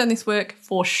you've never done this work,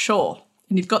 for sure,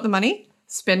 and you've got the money,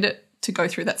 spend it to go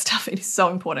through that stuff. It is so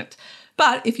important.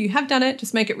 But if you have done it,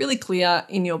 just make it really clear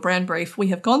in your brand brief. We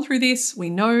have gone through this. We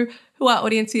know who our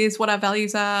audience is, what our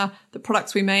values are, the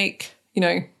products we make,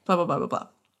 blah, blah, blah, blah, blah.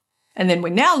 And then we're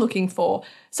now looking for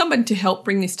someone to help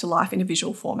bring this to life in a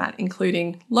visual format,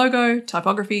 including logo,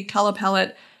 typography, color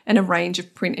palette, and a range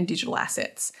of print and digital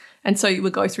assets. And so you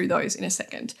will go through those in a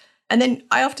second. And then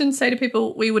I often say to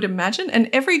people, we would imagine, and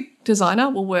every designer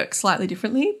will work slightly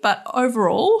differently, but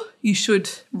overall,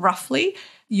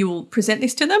 you will present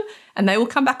this to them and they will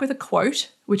come back with a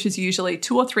quote, which is usually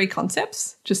 2 or 3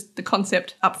 concepts, just the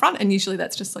concept up front. And usually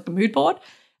that's just like a mood board,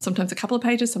 sometimes a couple of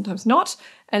pages, sometimes not.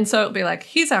 And so it'll be like,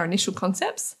 here's our initial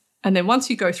concepts. And then once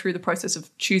you go through the process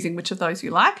of choosing which of those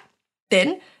you like,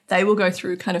 then they will go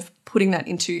through kind of putting that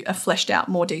into a fleshed out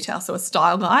more detail. So a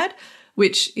style guide,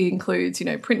 which includes,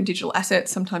 print and digital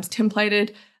assets, sometimes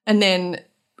templated. And then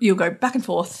you'll go back and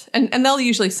forth. And they'll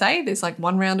usually say there's like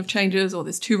 1 round of changes or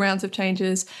there's 2 rounds of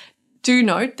changes. Do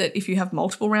note that if you have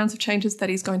multiple rounds of changes, that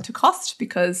is going to cost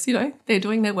because, they're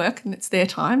doing their work and it's their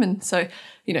time. And so,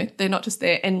 they're not just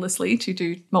there endlessly to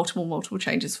do multiple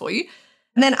changes for you.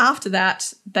 And then after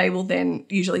that, they will then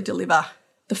usually deliver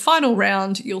the final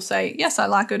round. You'll say, yes, I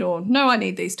like it, or no, I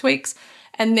need these tweaks.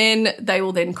 And then they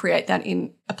will then create that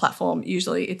in a platform.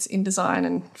 Usually it's InDesign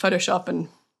and Photoshop and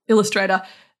Illustrator.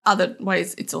 Other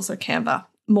ways, it's also Canva.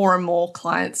 More and more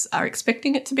clients are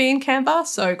expecting it to be in Canva,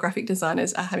 so graphic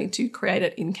designers are having to create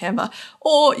it in Canva.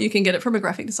 Or you can get it from a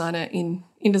graphic designer in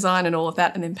InDesign and all of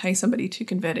that and then pay somebody to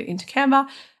convert it into Canva.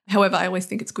 However, I always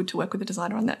think it's good to work with a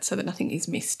designer on that so that nothing is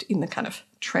missed in the kind of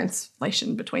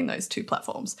translation between those 2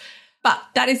 platforms. But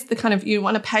that is the kind of, you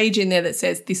want a page in there that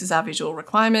says, this is our visual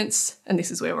requirements and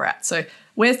this is where we're at. So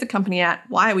where's the company at?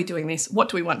 Why are we doing this? What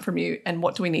do we want from you? And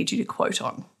what do we need you to quote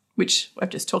on? Which I've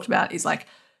just talked about is like,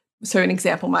 so an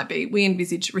example might be, we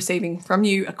envisage receiving from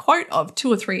you a quote of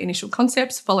 2 or 3 initial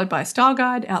concepts, followed by a style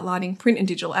guide outlining print and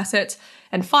digital assets,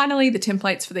 and finally the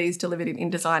templates for these delivered in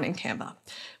InDesign and Canva.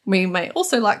 We may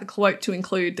also like the quote to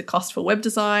include the cost for web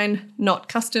design, not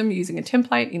custom, using a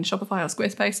template in Shopify or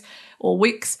Squarespace or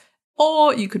Wix,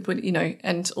 or you could put,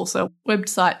 and also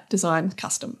website design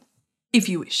custom, if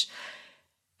you wish.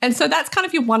 And so that's kind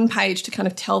of your 1 page to kind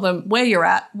of tell them where you're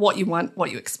at, what you want,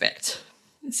 what you expect.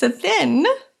 So then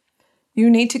you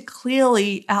need to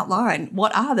clearly outline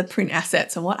what are the print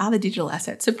assets and what are the digital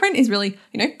assets. So print is really,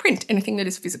 print, anything that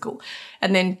is physical.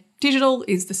 And then digital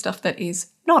is the stuff that is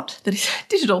not, that is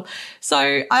digital. So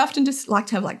I often just like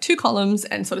to have like 2 columns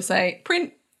and sort of say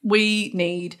print, we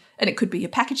need, and it could be your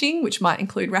packaging, which might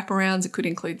include wraparounds. It could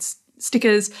include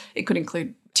stickers. It could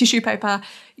include tissue paper.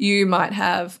 You might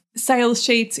have sales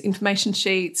sheets, information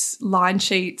sheets, line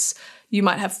sheets. You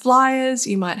might have flyers.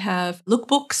 You might have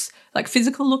lookbooks, like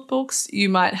physical lookbooks. You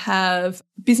might have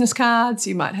business cards.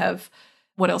 You might have,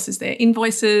 what else is there?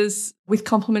 Invoices with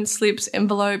compliment slips,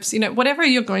 envelopes, whatever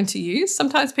you're going to use.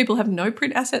 Sometimes people have no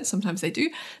print assets. Sometimes they do.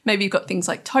 Maybe you've got things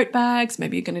like tote bags.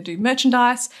 Maybe you're going to do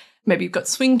merchandise. Maybe you've got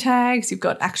swing tags. You've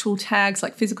got actual tags,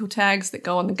 like physical tags that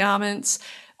go on the garments,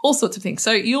 all sorts of things.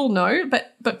 So you'll know,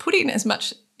 but put in as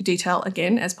much detail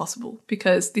again as possible,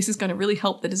 because this is going to really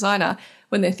help the designer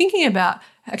when they're thinking about,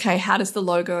 okay, how does the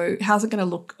logo, how's it going to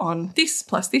look on this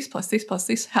plus this plus this plus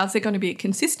this? How's there going to be a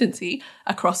consistency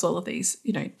across all of these,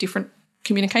 different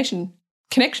connection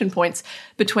points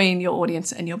between your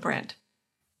audience and your brand?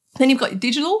 Then you've got your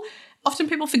digital. Often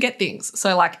people forget things.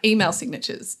 So like email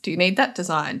signatures. Do you need that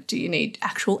designed? Do you need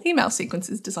actual email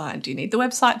sequences designed? Do you need the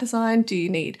website designed? Do you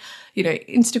need,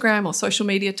 Instagram or social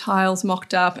media tiles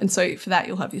mocked up? And so for that,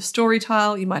 you'll have your story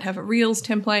tile. You might have a Reels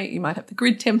template. You might have the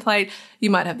grid template. You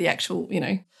might have the actual,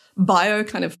 bio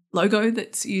kind of logo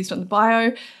that's used on the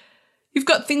bio. You've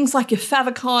got things like your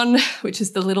favicon, which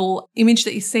is the little image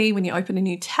that you see when you open a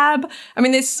new tab. I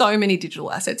mean, there's so many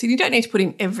digital assets, and you don't need to put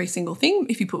in every single thing.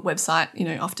 If you put website,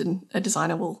 often a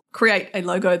designer will create a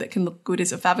logo that can look good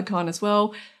as a favicon as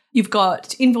well. You've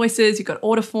got invoices, you've got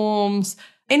order forms,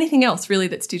 anything else really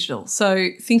that's digital.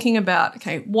 So thinking about,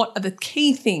 okay, what are the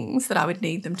key things that I would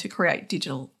need them to create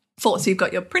digital for? So you've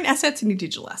got your print assets and your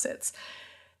digital assets.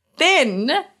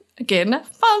 Then again,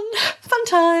 fun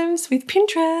times with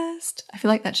Pinterest. I feel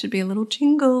like that should be a little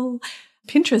jingle.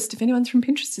 Pinterest, if anyone's from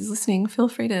Pinterest is listening, feel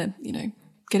free to,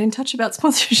 get in touch about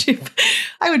sponsorship.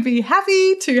 I would be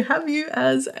happy to have you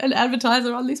as an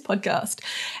advertiser on this podcast.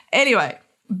 Anyway,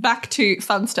 back to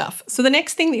fun stuff. So the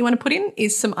next thing that you want to put in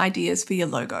is some ideas for your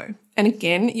logo. And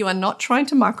again, you are not trying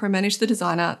to micromanage the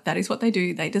designer. That is what they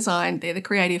do. They design, they're the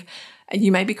creative. And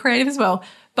you may be creative as well,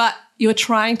 but you're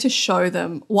trying to show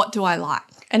them, what do I like?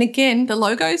 And again, the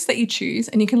logos that you choose,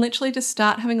 and you can literally just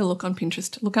start having a look on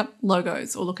Pinterest, look up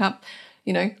logos or look up,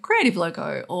 creative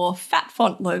logo or fat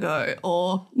font logo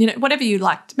or, whatever you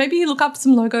liked. Maybe you look up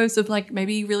some logos of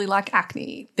maybe you really like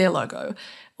Acne, their logo,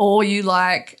 or you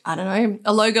like, I don't know,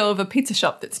 a logo of a pizza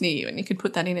shop that's near you, and you could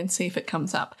put that in and see if it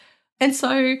comes up. And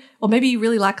so, or maybe you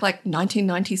really like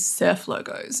 1990s surf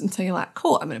logos. And so you're like,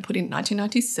 cool, I'm going to put in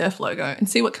 1990s surf logo and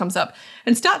see what comes up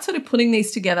and start sort of putting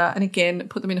these together. And again,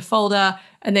 put them in a folder.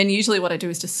 And then usually what I do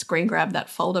is just screen grab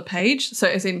that folder page. So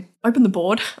as in open the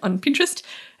board on Pinterest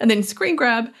and then screen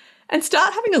grab and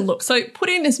start having a look. So put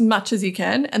in as much as you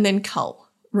can and then cull,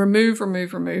 remove,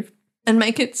 and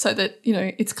make it so that,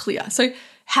 it's clear. So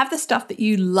have the stuff that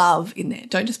you love in there.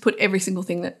 Don't just put every single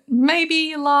thing that maybe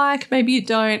you like, maybe you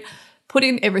don't. Put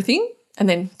in everything and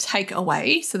then take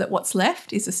away so that what's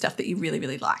left is the stuff that you really,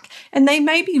 really like. And they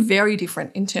may be very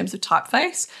different in terms of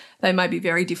typeface. They may be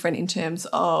very different in terms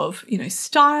of,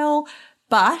 style,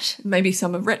 but maybe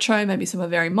some are retro, maybe some are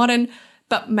very modern,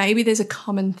 but maybe there's a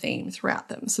common theme throughout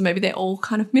them. So maybe they're all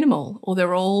kind of minimal, or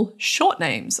they're all short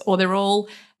names, or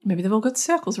maybe they've all got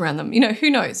circles around them, who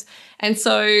knows? And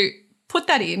so put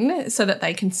that in so that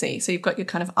they can see. So you've got your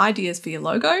kind of ideas for your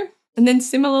logo, and then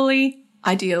similarly,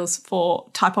 ideas for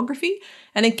typography.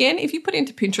 And again, if you put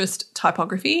into Pinterest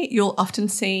typography, you'll often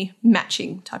see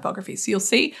matching typography. So you'll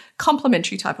see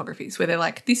complementary typographies where they're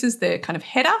like, this is the kind of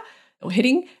header or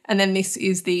heading, and then this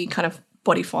is the kind of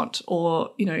body font. Or,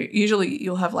 usually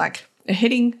you'll have a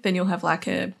heading, then you'll have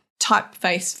a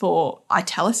typeface for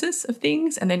italicis of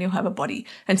things, and then you'll have a body.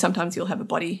 And sometimes you'll have a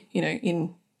body,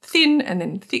 in thin and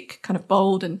then thick, kind of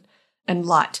bold and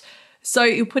light. So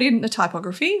you'll put in the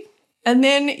typography. And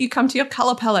then you come to your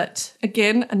color palette.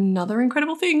 Again, another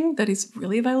incredible thing that is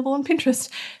really available on Pinterest.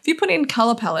 If you put in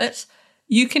color palette,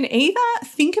 you can either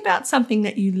think about something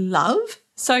that you love.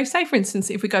 So say, for instance,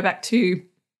 if we go back to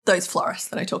those florists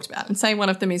that I talked about, and say one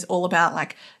of them is all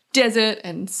about desert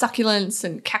and succulents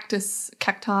and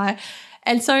cacti.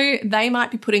 And so they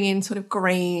might be putting in sort of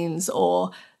greens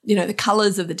or, the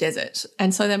colors of the desert.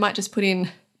 And so they might just put in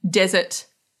desert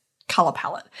color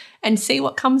palette and see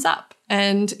what comes up.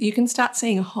 And you can start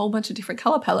seeing a whole bunch of different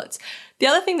color palettes. The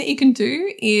other thing that you can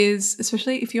do is,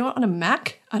 especially if you're on a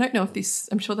Mac, I don't know if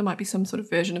I'm sure there might be some sort of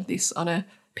version of this on a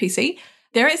PC.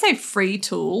 There is a free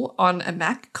tool on a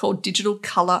Mac called Digital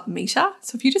Color Meter.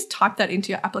 So if you just type that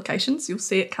into your applications, you'll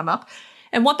see it come up.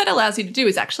 And what that allows you to do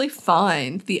is actually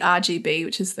find the RGB,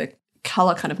 which is the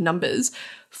color kind of numbers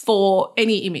for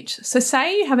any image. So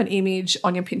say you have an image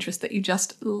on your Pinterest that you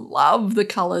just love the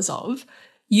colors of.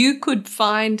 You could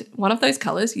find one of those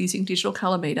colors using Digital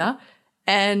Color Meter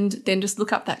and then just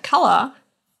look up that color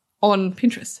on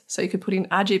Pinterest. So you could put in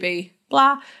RGB,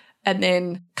 blah, and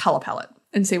then color palette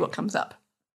and see what comes up.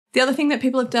 The other thing that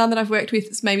people have done that I've worked with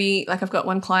is maybe I've got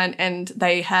one client and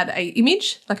they had a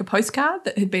image, a postcard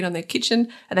that had been on their kitchen,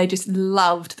 and they just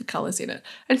loved the colors in it.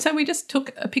 And so we just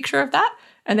took a picture of that,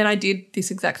 and then I did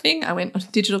this exact thing. I went on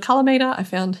Digital Color Meter. I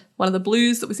found one of the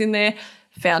blues that was in there,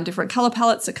 found different color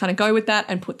palettes that kind of go with that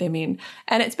and put them in.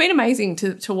 And it's been amazing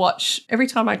to watch every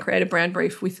time I create a brand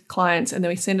brief with clients and then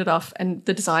we send it off and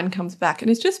the design comes back. And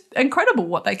it's just incredible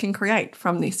what they can create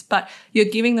from this. But you're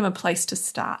giving them a place to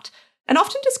start. And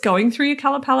often just going through your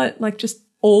color palette, just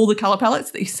all the color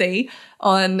palettes that you see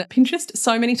on Pinterest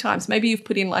so many times. Maybe you've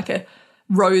put in a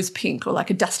rose pink or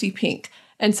a dusty pink.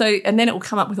 And then it will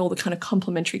come up with all the kind of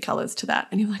complementary colors to that.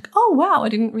 And you're like, oh, wow, I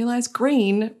didn't realize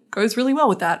green goes really well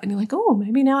with that. And you're like, oh,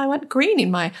 maybe now I want green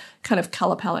in my kind of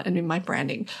color palette and in my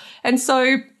branding. And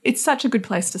so it's such a good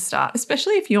place to start,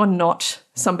 especially if you're not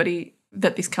somebody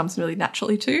that this comes really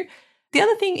naturally to. The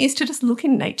other thing is to just look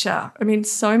in nature. I mean,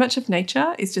 so much of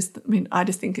nature is I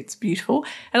just think it's beautiful.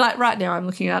 And right now I'm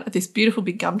looking at this beautiful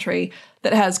big gum tree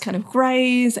that has kind of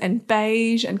greys and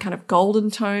beige and kind of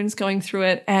golden tones going through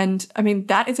it. And I mean,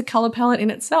 that is a color palette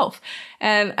in itself.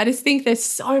 And I just think there's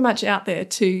so much out there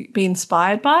to be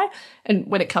inspired by. And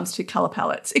when it comes to color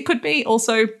palettes, it could be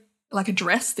also a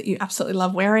dress that you absolutely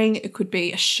love wearing. It could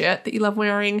be a shirt that you love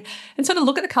wearing, and sort of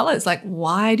look at the colors.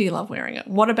 Why do you love wearing it?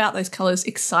 What about those colors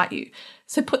excite you?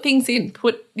 So put things in,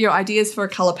 put your ideas for a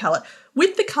color palette.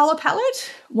 With the color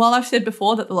palette, while I've said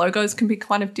before that the logos can be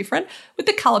kind of different, with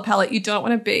the color palette, you don't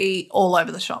want to be all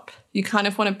over the shop. You kind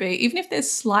of want to be, even if there's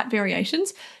slight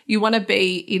variations, you want to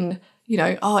be in,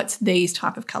 it's these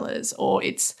type of colors, or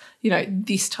it's,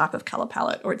 this type of color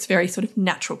palette, or it's very sort of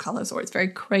natural colors, or it's very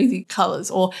crazy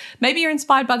colors, or maybe you're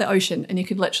inspired by the ocean and you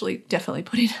could literally definitely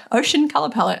put in ocean color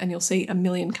palette and you'll see a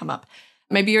million come up.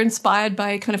 Maybe you're inspired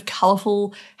by kind of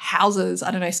colorful houses,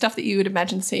 I don't know, stuff that you would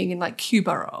imagine seeing in like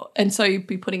Cuba. And so you'd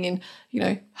be putting in,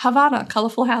 Havana,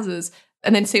 colorful houses,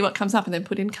 and then see what comes up and then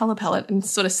put in color palette and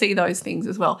sort of see those things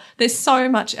as well. There's so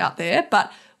much out there,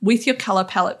 but with your color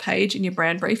palette page in your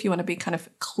brand brief, you want to be kind of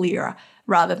clearer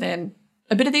rather than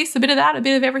a bit of this, a bit of that, a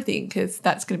bit of everything, because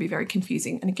that's going to be very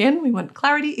confusing. And again, we want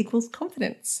clarity equals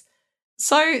confidence.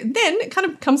 So then it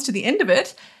kind of comes to the end of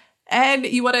it and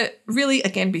you want to really,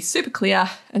 again, be super clear.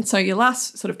 And so your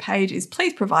last sort of page is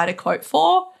please provide a quote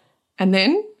for, and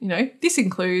then, this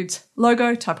includes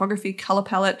logo, typography, color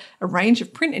palette, a range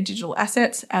of print and digital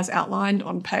assets as outlined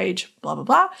on page blah, blah,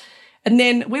 blah. And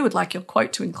then we would like your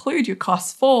quote to include your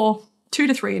costs for 2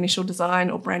 to 3 initial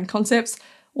design or brand concepts,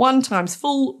 1 times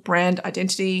full brand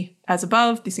identity as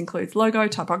above. This includes logo,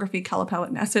 typography, color palette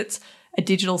and assets, a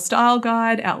digital style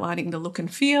guide outlining the look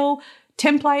and feel,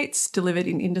 templates delivered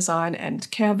in InDesign and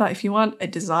Canva if you want, a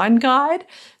design guide.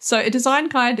 So a design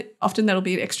guide, often that'll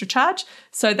be an extra charge.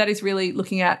 So that is really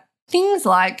looking at things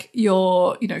like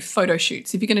your, photo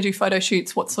shoots. If you're going to do photo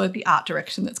shoots, what's sort of the art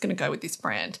direction that's going to go with this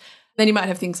brand? Then you might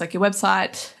have things like your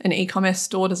website, an e-commerce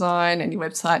store design, and your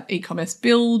website e-commerce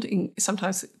build.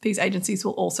 Sometimes these agencies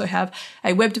will also have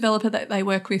a web developer that they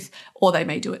work with, or they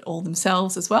may do it all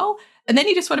themselves as well. And then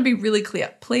you just want to be really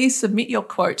clear. Please submit your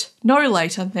quote no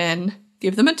later than,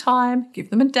 give them a time, give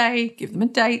them a day, give them a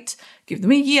date, give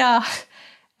them a year,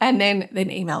 and then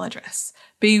email address.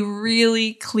 Be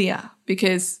really clear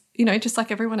because, just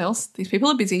like everyone else, these people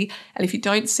are busy. And if you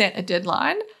don't set a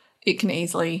deadline, it can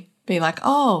easily be like,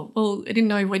 oh, well, I didn't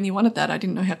know when you wanted that. I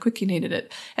didn't know how quick you needed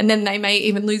it. And then they may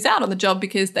even lose out on the job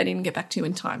because they didn't get back to you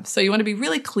in time. So you want to be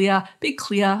really clear, be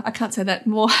clear. I can't say that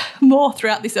more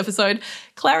throughout this episode.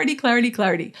 Clarity, clarity,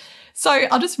 clarity. So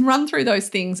I'll just run through those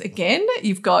things again.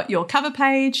 You've got your cover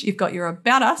page, you've got your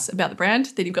about us, about the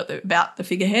brand, then you've got about the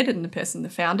figurehead and the person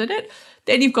that founded it.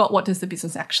 Then you've got what does the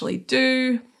business actually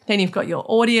do? Then you've got your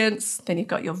audience, then you've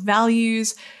got your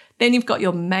values, then you've got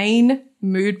your main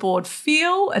mood board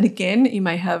feel. And again, you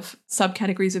may have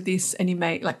subcategories of this and you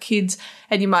may like kids,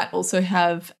 and you might also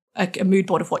have a mood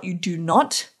board of what you do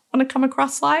not want to come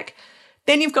across like.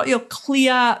 Then you've got your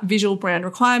clear visual brand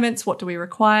requirements. What do we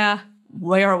require?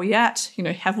 Where are we at?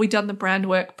 Have we done the brand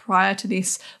work prior to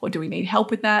this, or do we need help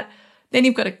with that? Then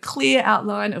you've got a clear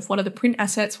outline of what are the print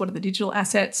assets, what are the digital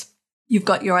assets. You've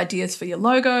got your ideas for your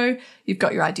logo. You've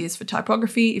got your ideas for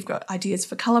typography. You've got ideas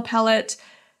for color palette.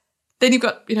 Then you've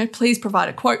got, please provide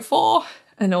a quote for,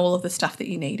 and all of the stuff that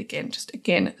you need.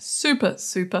 Again, super,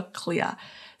 super clear.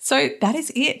 So that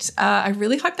is it. I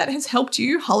really hope that has helped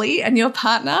you, Holly, and your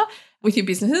partner with your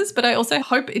businesses, but I also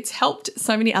hope it's helped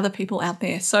so many other people out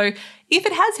there. So if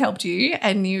it has helped you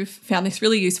and you've found this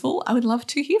really useful, I would love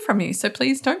to hear from you. So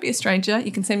please don't be a stranger.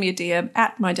 You can send me a DM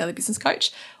at My Daily Business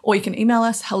Coach, or you can email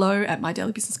us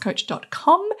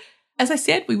hello@mydailybusinesscoach.com. As I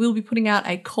said, we will be putting out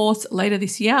a course later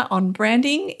this year on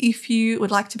branding. If you would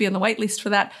like to be on the wait list for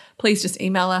that, please just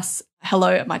email us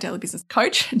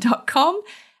hello@mydailybusinesscoach.com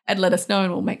and let us know,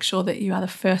 and we'll make sure that you are the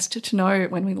first to know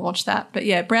when we launch that. But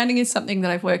yeah, branding is something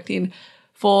that I've worked in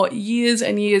for years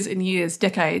and years and years,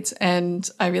 decades, and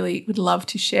I really would love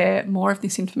to share more of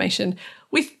this information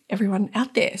with everyone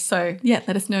out there. So yeah,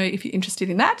 let us know if you're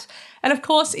interested in that. And of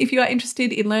course, if you are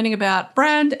interested in learning about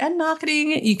brand and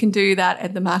marketing, you can do that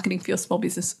at the Marketing for Your Small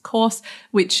Business course,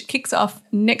 which kicks off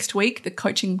next week, the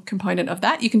coaching component of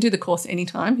that. You can do the course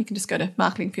anytime. You can just go to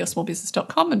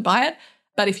marketingforyoursmallbusiness.com and buy it.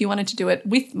 But if you wanted to do it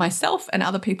with myself and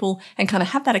other people and kind of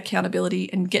have that accountability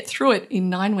and get through it in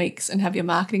 9 weeks and have your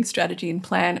marketing strategy and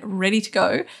plan ready to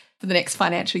go for the next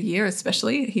financial year,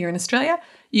 especially here in Australia,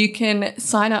 you can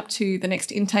sign up to the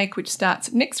next intake, which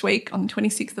starts next week on the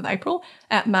 26th of April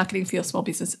at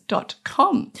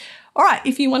marketingforyoursmallbusiness.com. All right,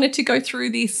 if you wanted to go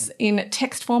through this in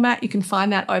text format, you can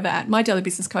find that over at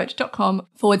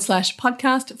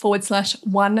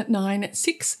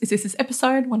mydailybusinesscoach.com/podcast/196. This is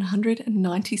episode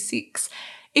 196.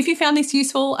 If you found this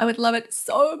useful, I would love it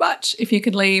so much if you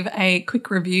could leave a quick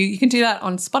review. You can do that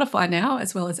on Spotify now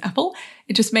as well as Apple.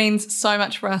 It just means so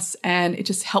much for us, and it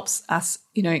just helps us,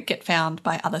 get found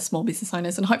by other small business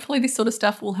owners. And hopefully this sort of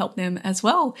stuff will help them as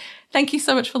well. Thank you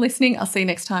so much for listening. I'll see you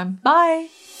next time. Bye.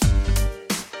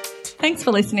 Thanks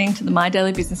for listening to the My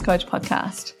Daily Business Coach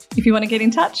podcast. If you want to get in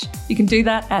touch, you can do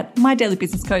that at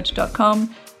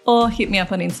mydailybusinesscoach.com or hit me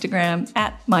up on Instagram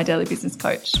at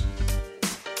mydailybusinesscoach.